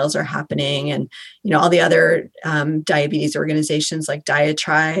new trials are happening. And, all the other diabetes organizations like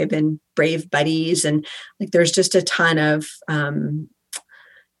Diatribe and Brave Buddies. And like, there's just a ton of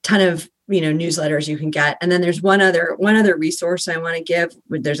newsletters you can get. And then there's one other resource I want to give.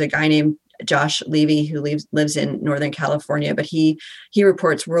 There's a guy named Josh Levy who lives in Northern California, but he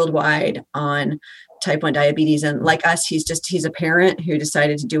reports worldwide on type 1 diabetes. And like us, he's a parent who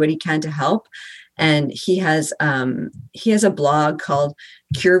decided to do what he can to help. And he has a blog called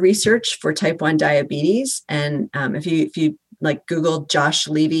Cure Research for Type 1 Diabetes. And if you like Google Josh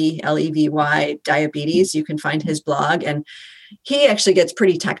Levy, Levy diabetes, you can find his blog. And he actually gets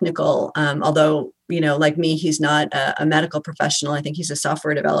pretty technical, although, like me, he's not a medical professional. I think he's a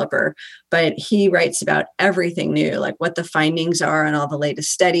software developer, but he writes about everything new, like what the findings are on all the latest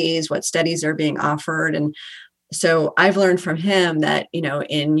studies, what studies are being offered. And so I've learned from him that,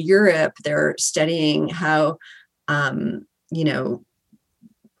 in Europe, they're studying how,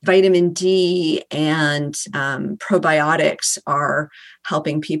 vitamin D and probiotics are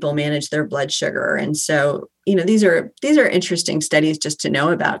helping people manage their blood sugar. And so, these are interesting studies just to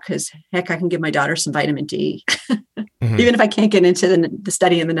know about, because heck, I can give my daughter some vitamin D, Mm-hmm. even if I can't get into the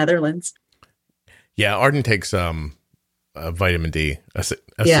study in the Netherlands. Yeah, Arden takes vitamin D, a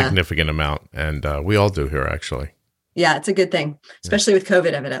significant amount, and we all do here, actually. Yeah, it's a good thing, especially with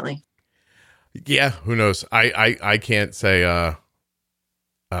COVID, evidently. Yeah, who knows? I can't say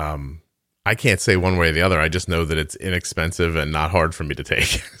I can't say one way or the other. I just know that it's inexpensive and not hard for me to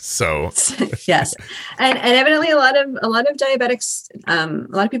take. So yes, and evidently a lot of diabetics, a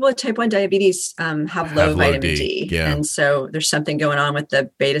lot of people with type 1 diabetes have low vitamin D. Yeah. And so there's something going on with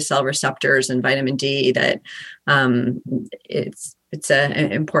the beta cell receptors and vitamin D that it's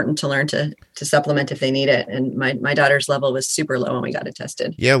important to learn to supplement if they need it. And my daughter's level was super low when we got it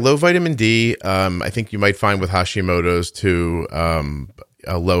tested. Yeah, low vitamin D. I think you might find with Hashimoto's too.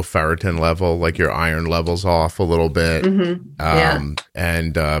 A low ferritin level, like your iron level's off a little bit. Mm-hmm.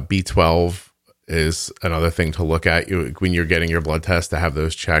 And B12 is another thing to look at when you're getting your blood test, to have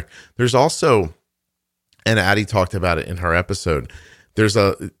those checked. There's also, and Addie talked about it in her episode,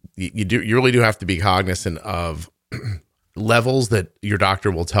 you really do have to be cognizant of levels that your doctor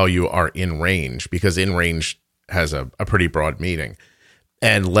will tell you are in range, because in range has a pretty broad meaning,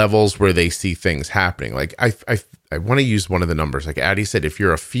 and levels where they see things happening. Like I want to use one of the numbers. Like Addie said, if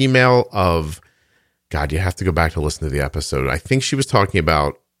you're a female of, God, you have to go back to listen to the episode. I think she was talking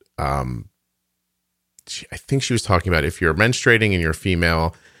about, if you're menstruating and you're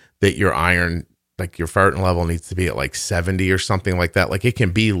female, that your iron, like your ferritin level needs to be at like 70 or something like that. Like it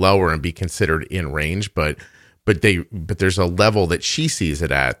can be lower and be considered in range, but there's a level that she sees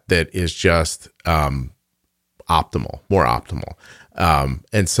it at that is just more optimal.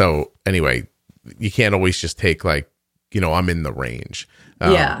 And so anyway, you can't always just take like, I'm in the range.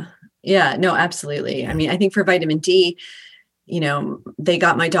 Yeah, no, absolutely. I mean, I think for vitamin D, they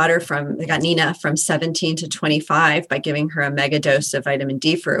got Nina from 17 to 25 by giving her a mega dose of vitamin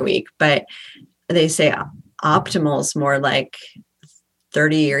D for a week. But they say optimal is more like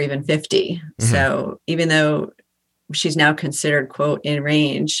 30 or even 50. Mm-hmm. So even though she's now considered, quote, in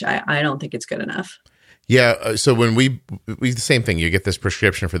range, I don't think it's good enough. Yeah. So when we the same thing, you get this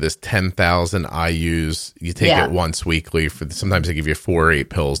prescription for this 10,000 IUs. You take it once weekly. Sometimes they give you 4 or 8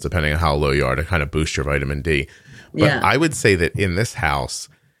 pills, depending on how low you are, to kind of boost your vitamin D. But I would say that in this house,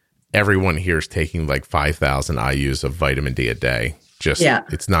 everyone here is taking like 5,000 IUs of vitamin D a day.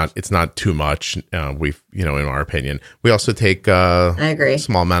 It's not too much. In our opinion, we also take I agree,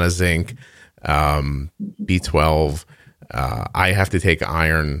 small amount of zinc, B12. I have to take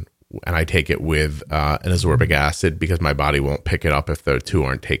iron, and I take it with an ascorbic acid because my body won't pick it up if the two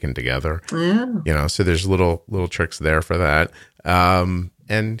aren't taken together. Yeah. So there's little tricks there for that.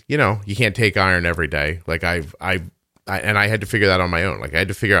 And you can't take iron every day. Like I had to figure that on my own. Like I had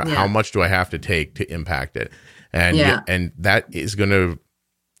to figure out how much do I have to take to impact it. And that is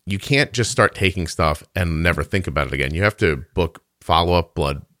you can't just start taking stuff and never think about it again. You have to book follow-up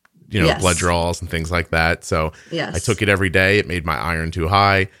blood draws and things like that. So I took it every day. It made my iron too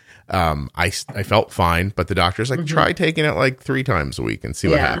high. I felt fine, but the doctor's like, try taking it like 3 times a week and see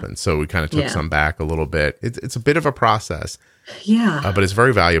what happens. So we kind of took some back a little bit. It's a bit of a process. Yeah. But it's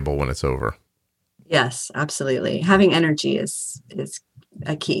very valuable when it's over. Yes, absolutely. Having energy is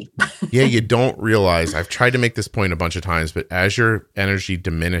a key. Yeah, you don't realize, I've tried to make this point a bunch of times, but as your energy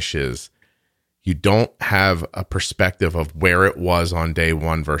diminishes, you don't have a perspective of where it was on day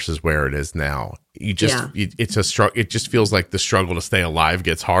one versus where it is now. You just, it's a struggle. It just feels like the struggle to stay alive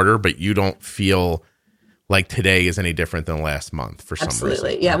gets harder, but you don't feel like today is any different than last month for some reason.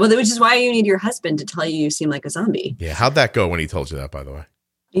 Absolutely. Yeah. Well, which is why you need your husband to tell you seem like a zombie. Yeah. How'd that go when he told you that, by the way?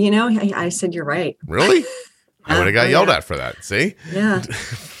 I said, you're right. Really? I would have got yelled at for that. See? Yeah.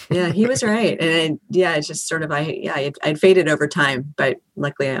 Yeah. He was right. And it's just sort of, I'd faded over time, but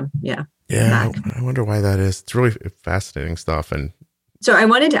luckily Yeah. I wonder why that is. It's really fascinating stuff. And so I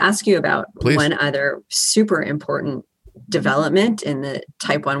wanted to ask you about one other super important development in the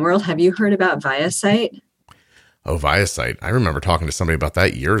type 1 world. Have you heard about ViaCyte? Oh, ViaCyte. I remember talking to somebody about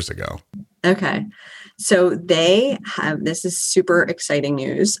that years ago. Okay. So this is super exciting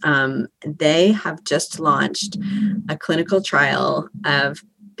news. They have just launched a clinical trial of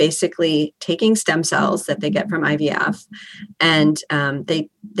basically taking stem cells that they get from IVF, and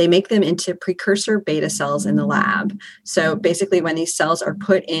they make them into precursor beta cells in the lab. So basically when these cells are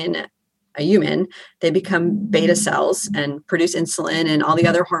put in a human, they become beta cells and produce insulin and all the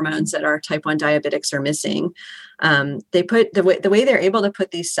other hormones that our type 1 diabetics are missing. They put the way they're able to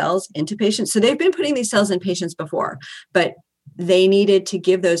put these cells into patients. So they've been putting these cells in patients before, but they needed to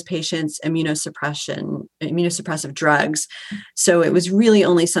give those patients immunosuppressive drugs. So it was really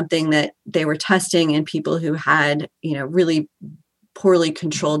only something that they were testing in people who had, really poorly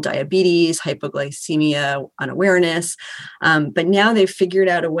controlled diabetes, hypoglycemia, unawareness. But now they've figured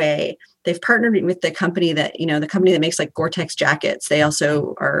out a way. They've partnered with the company that makes like Gore-Tex jackets. They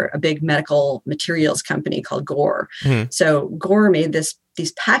also are a big medical materials company called Gore. Mm-hmm. So Gore made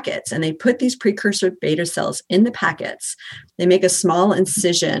these packets, and they put these precursor beta cells in the packets. They make a small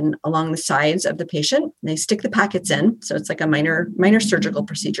incision along the sides of the patient. They stick the packets in. So it's like a minor surgical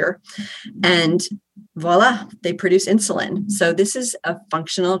procedure. And voila, they produce insulin. So this is a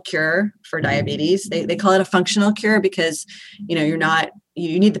functional cure for diabetes. They call it a functional cure because,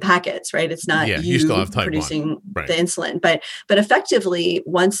 you need the packets, right? It's not you still have type producing 1. Right. The insulin, but effectively,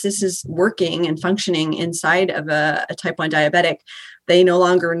 once this is working and functioning inside of a type 1 diabetic, they no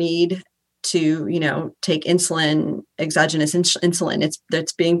longer need to, take insulin, exogenous insulin.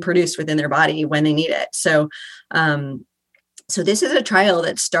 It's being produced within their body when they need it. So this is a trial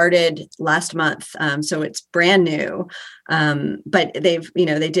that started last month. So it's brand new, but they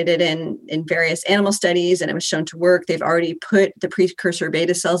did it in various animal studies, and it was shown to work. They've already put the precursor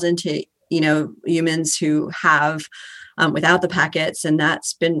beta cells into, humans who have without the packets, and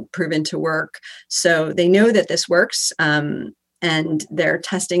that's been proven to work. So they know that this works, and they're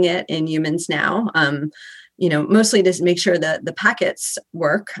testing it in humans now. Mostly to make sure that the packets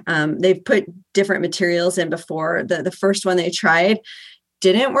work. They've put different materials in before. The first one they tried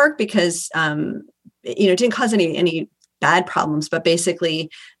didn't work because, it didn't cause any bad problems, but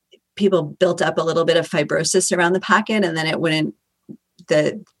basically people built up a little bit of fibrosis around the packet, and then it wouldn't,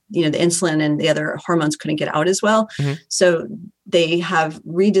 the insulin and the other hormones couldn't get out as well. Mm-hmm. So they have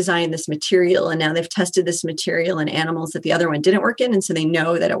redesigned this material, and now they've tested this material in animals that the other one didn't work in. And so they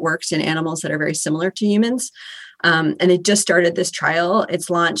know that it works in animals that are very similar to humans. And they just started this trial. It's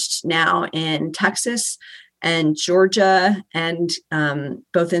launched now in Texas and Georgia, and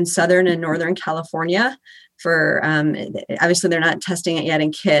both in Southern and Northern California. for obviously they're not testing it yet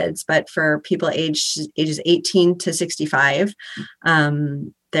in kids, but for people ages 18 to 65,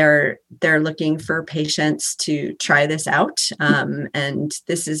 they're looking for patients to try this out. And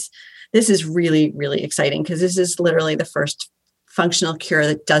this is really, really exciting because this is literally the first functional cure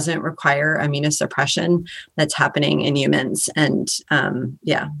that doesn't require immunosuppression that's happening in humans. And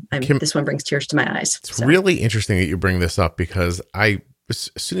this one brings tears to my eyes. It's really interesting that you bring this up because as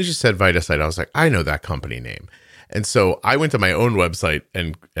soon as you said VitaCyte, I was like, I know that company name. And so I went to my own website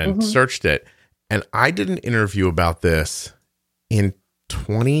and searched it. And I did an interview about this in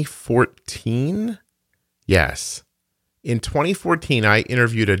 2014. Yes. In 2014, I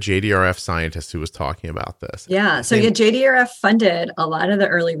interviewed a JDRF scientist who was talking about this. Yeah. So JDRF funded a lot of the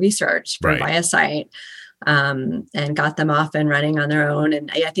early research for VitaCyte and got them off and running on their own.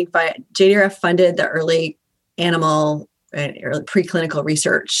 And I think JDRF funded the early animal and preclinical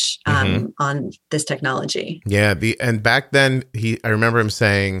research on this technology. Yeah. And back then, I remember him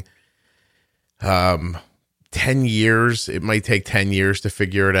saying 10 years, it might take 10 years to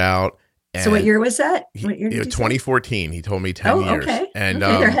figure it out. And so what year was that? What year 2014. He told me 10 years. Okay. And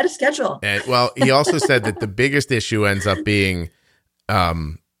they're ahead of schedule. And he also said that the biggest issue ends up being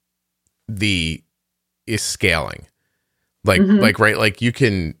is scaling. Like you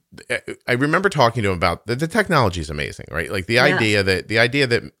can. I remember talking to him about the technology is amazing, right? Like the idea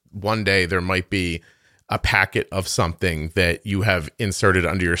that one day there might be a packet of something that you have inserted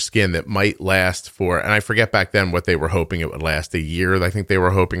under your skin that might last for, and I forget back then what they were hoping it would last, a year. I think they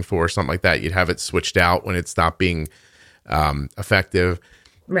were hoping for something like that. You'd have it switched out when it stopped being effective.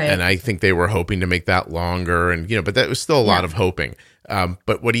 Right. And I think they were hoping to make that longer, and but that was still a lot of hoping.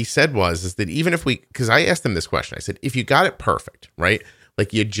 But what he said is that even if because I asked him this question, I said, if you got it perfect, right?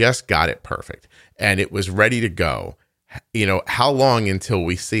 Like you just got it perfect and it was ready to go, how long until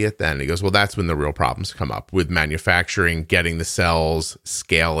we see it then? He goes, well, that's when the real problems come up with manufacturing, getting the cells,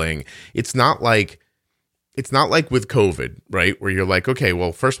 scaling. It's not like with COVID, right? Where you're like, okay,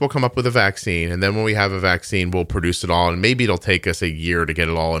 well, first we'll come up with a vaccine. And then when we have a vaccine, we'll produce it all. And maybe it'll take us a year to get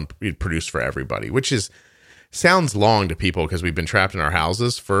it all produced for everybody, which sounds long to people because we've been trapped in our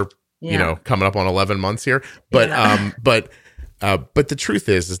houses for, coming up on 11 months here. But, but the truth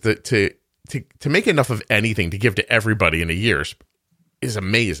is that to make enough of anything to give to everybody in a year is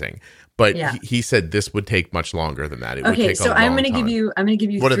amazing. But he said this would take much longer than that. It would take I'm going to give you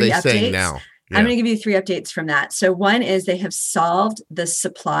what three are they updates. Saying now? Yeah. I'm going to give you 3 updates from that. So one is they have solved the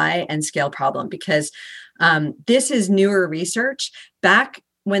supply and scale problem because this is newer research. Back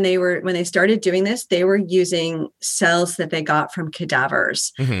when they started doing this, they were using cells that they got from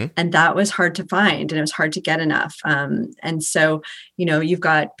cadavers, and that was hard to find and it was hard to get enough. And so, you've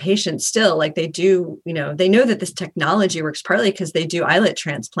got patients still like they do, they know that this technology works partly because they do islet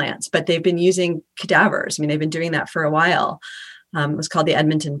transplants, but they've been using cadavers. They've been doing that for a while. It was called the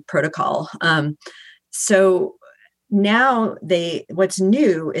Edmonton Protocol. So now what's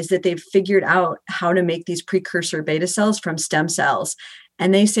new is that they've figured out how to make these precursor beta cells from stem cells.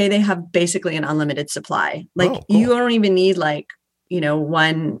 And they say they have basically an unlimited supply. Like you don't even need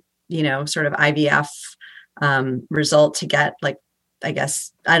one, sort of IVF result to get I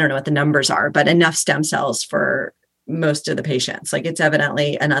guess, I don't know what the numbers are, but enough stem cells for most of the patients. Like it's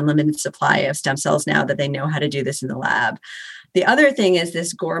evidently an unlimited supply of stem cells now that they know how to do this in the lab. The other thing is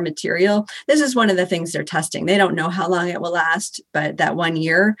this GOR material. This is one of the things they're testing. They don't know how long it will last, but that 1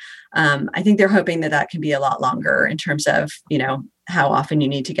 year, I think they're hoping that can be a lot longer in terms of, how often you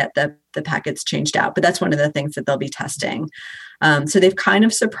need to get the packets changed out. But that's one of the things that they'll be testing. So they've kind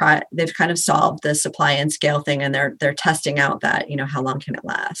of solved the supply and scale thing, and they're testing out that, how long can it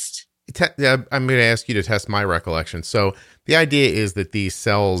last? I'm going to ask you to test my recollection. So the idea is that these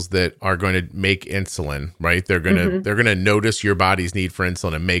cells that are going to make insulin, right? They're going to notice your body's need for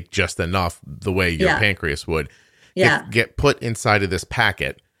insulin and make just enough the way your pancreas would. Get put inside of this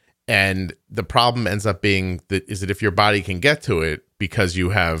packet. And the problem ends up being that if your body can get to it because you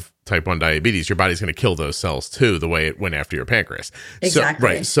have type 1 diabetes, your body's going to kill those cells too, the way it went after your pancreas.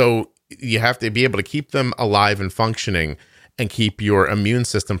 Exactly. So you have to be able to keep them alive and functioning and keep your immune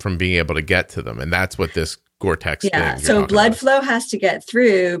system from being able to get to them. And that's what this Gore-Tex thing. So blood flow has to get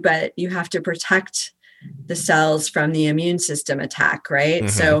through, but you have to protect the cells from the immune system attack, right?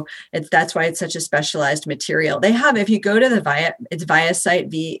 So that's why it's such a specialized material. They have, if you go to the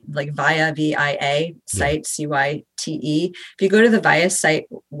ViaCyte, VIA site, CYTE. If you go to the ViaCyte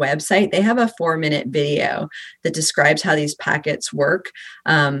website, they have a 4-minute video that describes how these packets work.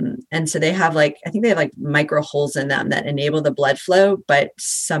 And so they have I think they have micro holes in them that enable the blood flow, but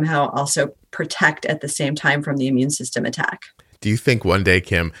somehow also protect at the same time from the immune system attack. Do you think one day,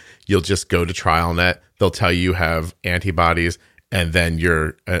 Kim, you'll just go to TrialNet, they'll tell you have antibodies, and then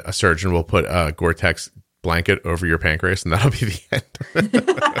a surgeon will put a Gore-Tex blanket over your pancreas, and that'll be the end?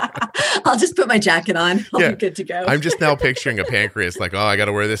 I'll just put my jacket on. I'll be good to go. I'm just now picturing a pancreas like, oh, I got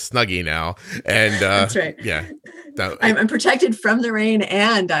to wear this Snuggie now. And that's right. Yeah. I'm protected from the rain,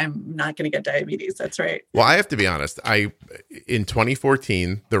 and I'm not going to get diabetes. That's right. Well, I have to be honest. In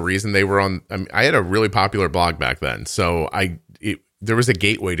 2014, the reason they were on, I had a really popular blog back then. So there was a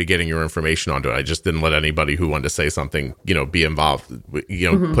gateway to getting your information onto it. I just didn't let anybody who wanted to say something, be involved,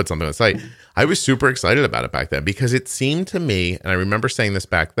 put something on the site. I was super excited about it back then because it seemed to me, and I remember saying this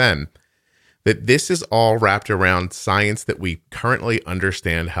back then, that this is all wrapped around science that we currently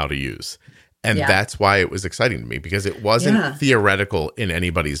understand how to use. And that's why it was exciting to me, because it wasn't theoretical in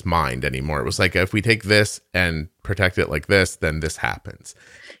anybody's mind anymore. It was like, if we take this and protect it like this, then this happens.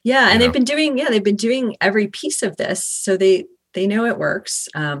 Yeah. And they've been doing every piece of this. So they know it works.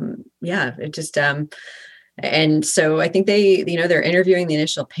 It just, and so I think they're interviewing the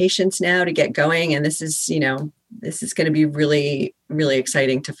initial patients now to get going. And this is going to be really, really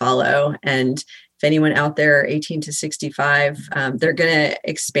exciting to follow. And if anyone out there 18 to 65, they're going to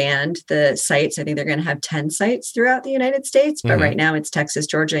expand the sites. I think they're going to have 10 sites throughout the United States, but right now it's Texas,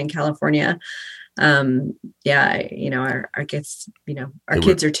 Georgia, and California. Our kids,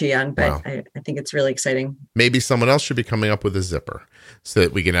 kids are too young, but wow. I think it's really exciting. Maybe someone else should be coming up with a zipper so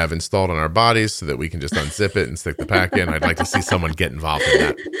that we can have installed on our bodies so that we can just unzip it and stick the pack in. I'd like to see someone get involved in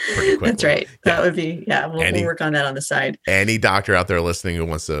that pretty quickly. That's right. Yeah. That would be, we'll work on that on the side. Any doctor out there listening who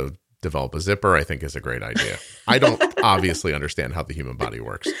wants to develop a zipper, I think is a great idea. I don't obviously understand how the human body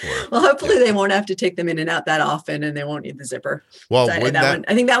works. Well, hopefully they won't have to take them in and out that often, and they won't need the zipper. Well, I think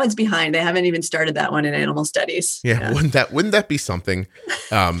that one's behind. They haven't even started that one in animal studies. Yeah. Wouldn't that be something?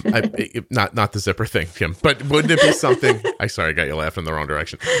 Not the zipper thing, Kim, but wouldn't it be something? I got you laughing in the wrong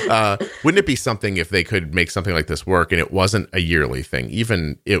direction. Wouldn't it be something if they could make something like this work and it wasn't a yearly thing?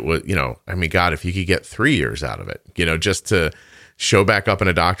 Even it was, God, if you could get 3 years out of it, just to show back up in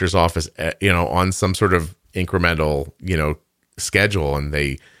a doctor's office, on some sort of incremental, schedule, and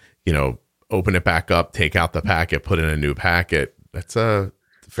they, open it back up, take out the packet, put in a new packet. That's fairly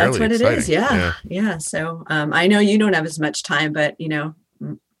what exciting. It is. Yeah. So I know you don't have as much time, but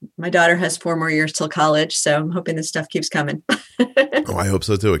my daughter has 4 more years till college, so I'm hoping this stuff keeps coming. Oh, I hope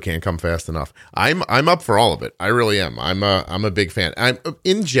so too. It can't come fast enough. I'm up for all of it. I really am. I'm a big fan.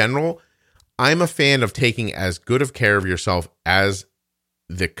 In general, I'm a fan of taking as good of care of yourself as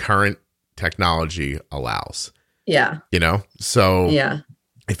the current technology allows. Yeah. So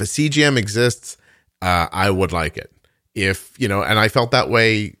if a CGM exists, I would like it. And I felt that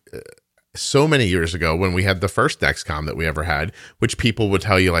way so many years ago when we had the first Dexcom that we ever had, which people would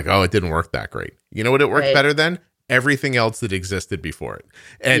tell you like, oh, it didn't work that great. You know what it worked better than? Everything else that existed before it.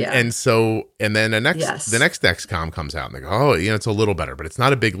 And then the next Dexcom comes out and they go, oh, it's a little better, but it's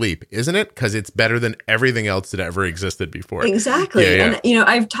not a big leap, isn't it? Because it's better than everything else that ever existed before. Exactly. Yeah. And,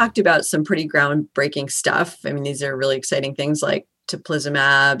 I've talked about some pretty groundbreaking stuff. I mean, these are really exciting things like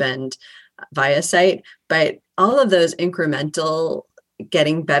teplizumab and ViaCyte, but all of those incremental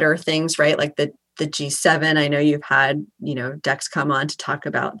getting better things, right? Like the G7, I know you've had, Dexcom on to talk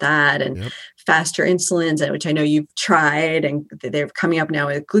about that, and faster insulins, which I know you've tried, and they're coming up now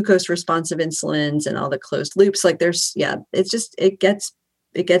with glucose responsive insulins and all the closed loops. Like it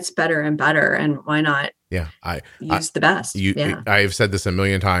gets better and better. And why not use the best? I've said this a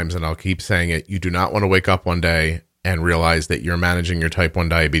million times and I'll keep saying it. You do not want to wake up one day and realize that you're managing your type 1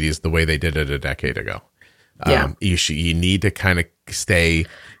 diabetes the way they did it a decade ago. You need to kind of stay.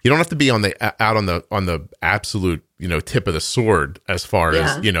 You don't have to be on the absolute tip of the sword as far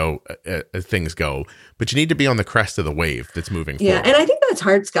as things go, but you need to be on the crest of the wave that's moving forward. And I think that's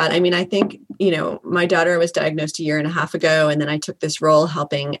hard, Scott. I mean, I think my daughter was diagnosed 1.5 years ago, and then I took this role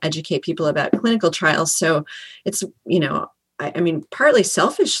helping educate people about clinical trials. So it's I mean, partly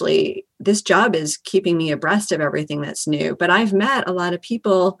selfishly, this job is keeping me abreast of everything that's new. But I've met a lot of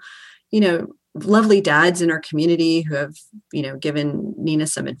people, lovely dads in our community who have, given Nina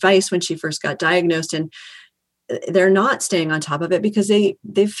some advice when she first got diagnosed, and they're not staying on top of it because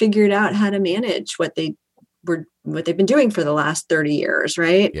they've figured out how to manage what they've been doing for the last 30 years.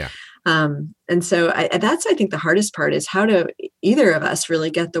 Right. Yeah. And so I think the hardest part is how to either of us really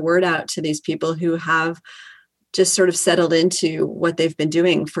get the word out to these people who have just sort of settled into what they've been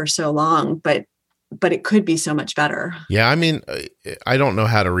doing for so long, but it could be so much better. Yeah. I mean, I don't know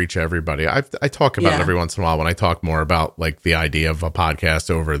how to reach everybody. I talk about it every once in a while when I talk more about like the idea of a podcast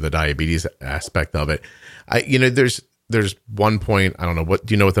over the diabetes aspect of it. There's 1 point, I don't know,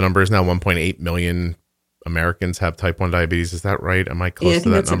 do you know what the number is now? 1.8 million Americans have type 1 diabetes. Is that right? Am I close I to think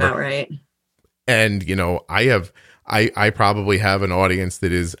that that's number? about right. And, I probably have an audience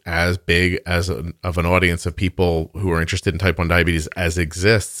that is as big as an audience of people who are interested in type 1 diabetes as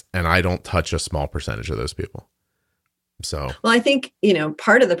exists. And I don't touch a small percentage of those people. So, well, I think,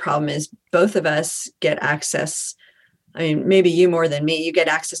 part of the problem is both of us get access. I mean, maybe you more than me, you get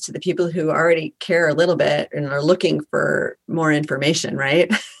access to the people who already care a little bit and are looking for more information, right?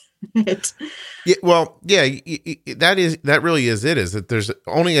 that really is that there's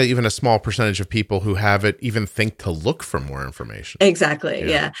only even a small percentage of people who have it even think to look for more information. Exactly.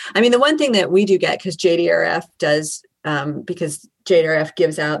 Yeah. I mean, the one thing that we do get, because JDRF does, because JDRF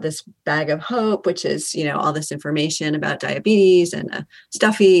gives out this bag of hope, which is, all this information about diabetes and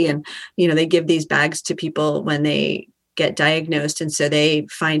stuffy. And, they give these bags to people when they get diagnosed. And so they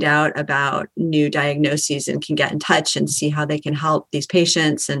find out about new diagnoses and can get in touch and see how they can help these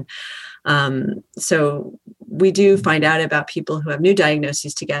patients. And so we do find out about people who have new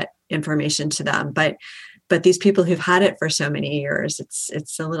diagnoses to get information to them. But these people who've had it for so many years,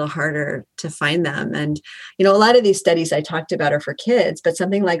 it's a little harder to find them. And, a lot of these studies I talked about are for kids, but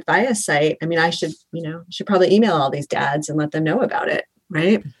something like ViaCyte, I mean, I should probably email all these dads and let them know about it.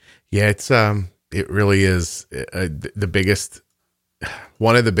 Right. Yeah, it really is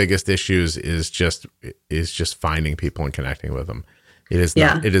one of the biggest issues is just finding people and connecting with them. It is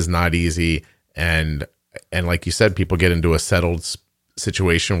not easy. And like you said, people get into a settled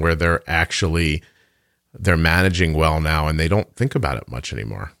situation where they're managing well now and they don't think about it much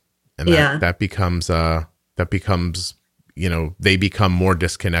anymore. And that becomes, they become more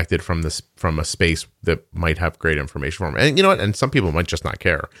disconnected from a space that might have great information for them. And and some people might just not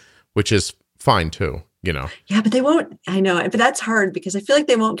care, which is fine too, Yeah, but they won't, I know, but that's hard because I feel like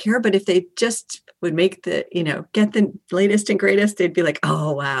they won't care. But if they just would make get the latest and greatest, they'd be like,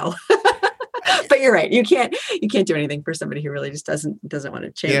 oh, wow. But you're right. You can't do anything for somebody who really just doesn't want to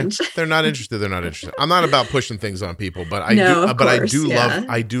change. Yeah, they're not interested. I'm not about pushing things on people, but I do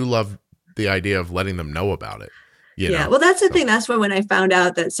love the idea of letting them know about it. Well, that's the thing. That's when I found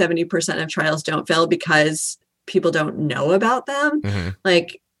out that 70% of trials don't fail because people don't know about them. Mm-hmm.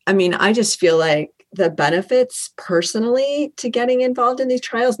 Like, I mean, I just feel like the benefits personally to getting involved in these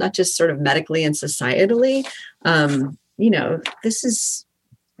trials, not just sort of medically and societally, this is,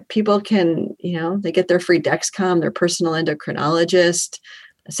 people can, they get their free Dexcom, their personal endocrinologist,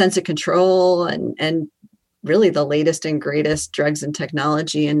 a sense of control, and really the latest and greatest drugs and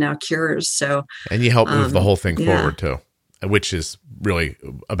technology and now cures. So, and you help move the whole thing forward too, which is really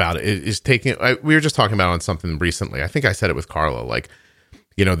about it. Is taking, we were just talking about on something recently. I think I said it with Carla, like,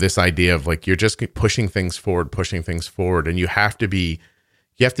 this idea of like, you're just pushing things forward. And you have to be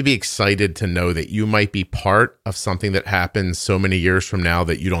excited to know that you might be part of something that happens so many years from now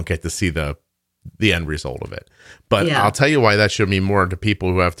that you don't get to see the end result of it. But I'll tell you why that should mean more to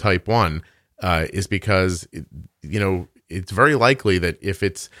people who have type 1 is because, it's very likely that if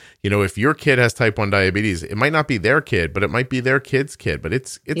it's, if your kid has type 1 diabetes, it might not be their kid, but it might be their kid's kid, but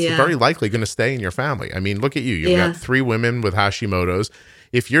it's very likely going to stay in your family. I mean, look at you. You've got 3 women with Hashimoto's.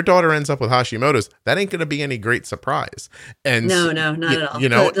 If your daughter ends up with Hashimoto's, that ain't going to be any great surprise. And no, not at all.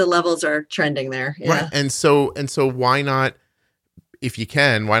 The levels are trending there. Yeah. Right. And so why not, if you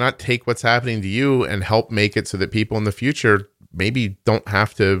can, why not take what's happening to you and help make it so that people in the future maybe don't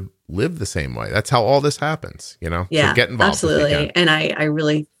have to live the same way? That's how all this happens, Yeah. So get involved. Absolutely. And I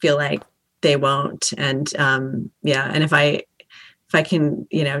really feel like they won't. And and if I can,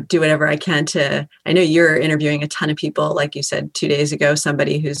 do whatever I can I know you're interviewing a ton of people, like you said 2 days ago,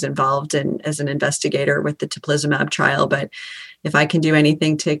 somebody who's involved as an investigator with the teplizumab trial. But if I can do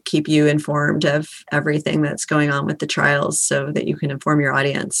anything to keep you informed of everything that's going on with the trials so that you can inform your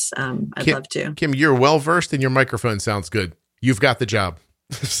audience, I'd love to. Kim, you're well-versed and your microphone sounds good. You've got the job.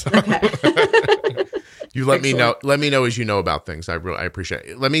 Okay. You let me know. Let me know as you know about things. I appreciate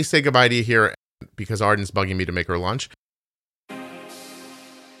it. Let me say goodbye to you here because Arden's bugging me to make her lunch.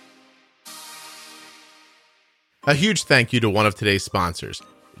 A huge thank you to one of today's sponsors,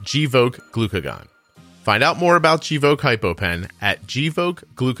 Gvoke Glucagon. Find out more about Gvoke HypoPen at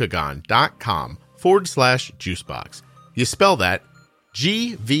gvokeglucagon.com/juicebox. You spell that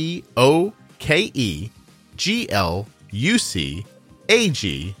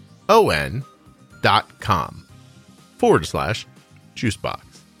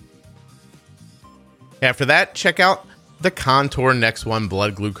After that, check out the Contour Next One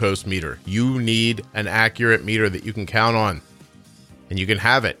blood glucose meter. You need an accurate meter that you can count on. And you can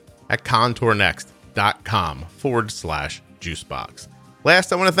have it at contournext.com/juicebox.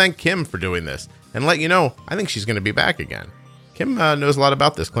 Last, I want to thank Kim for doing this and let you know I think she's going to be back again. Kim knows a lot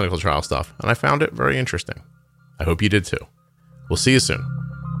about this clinical trial stuff, and I found it very interesting. I hope you did too. We'll see you soon.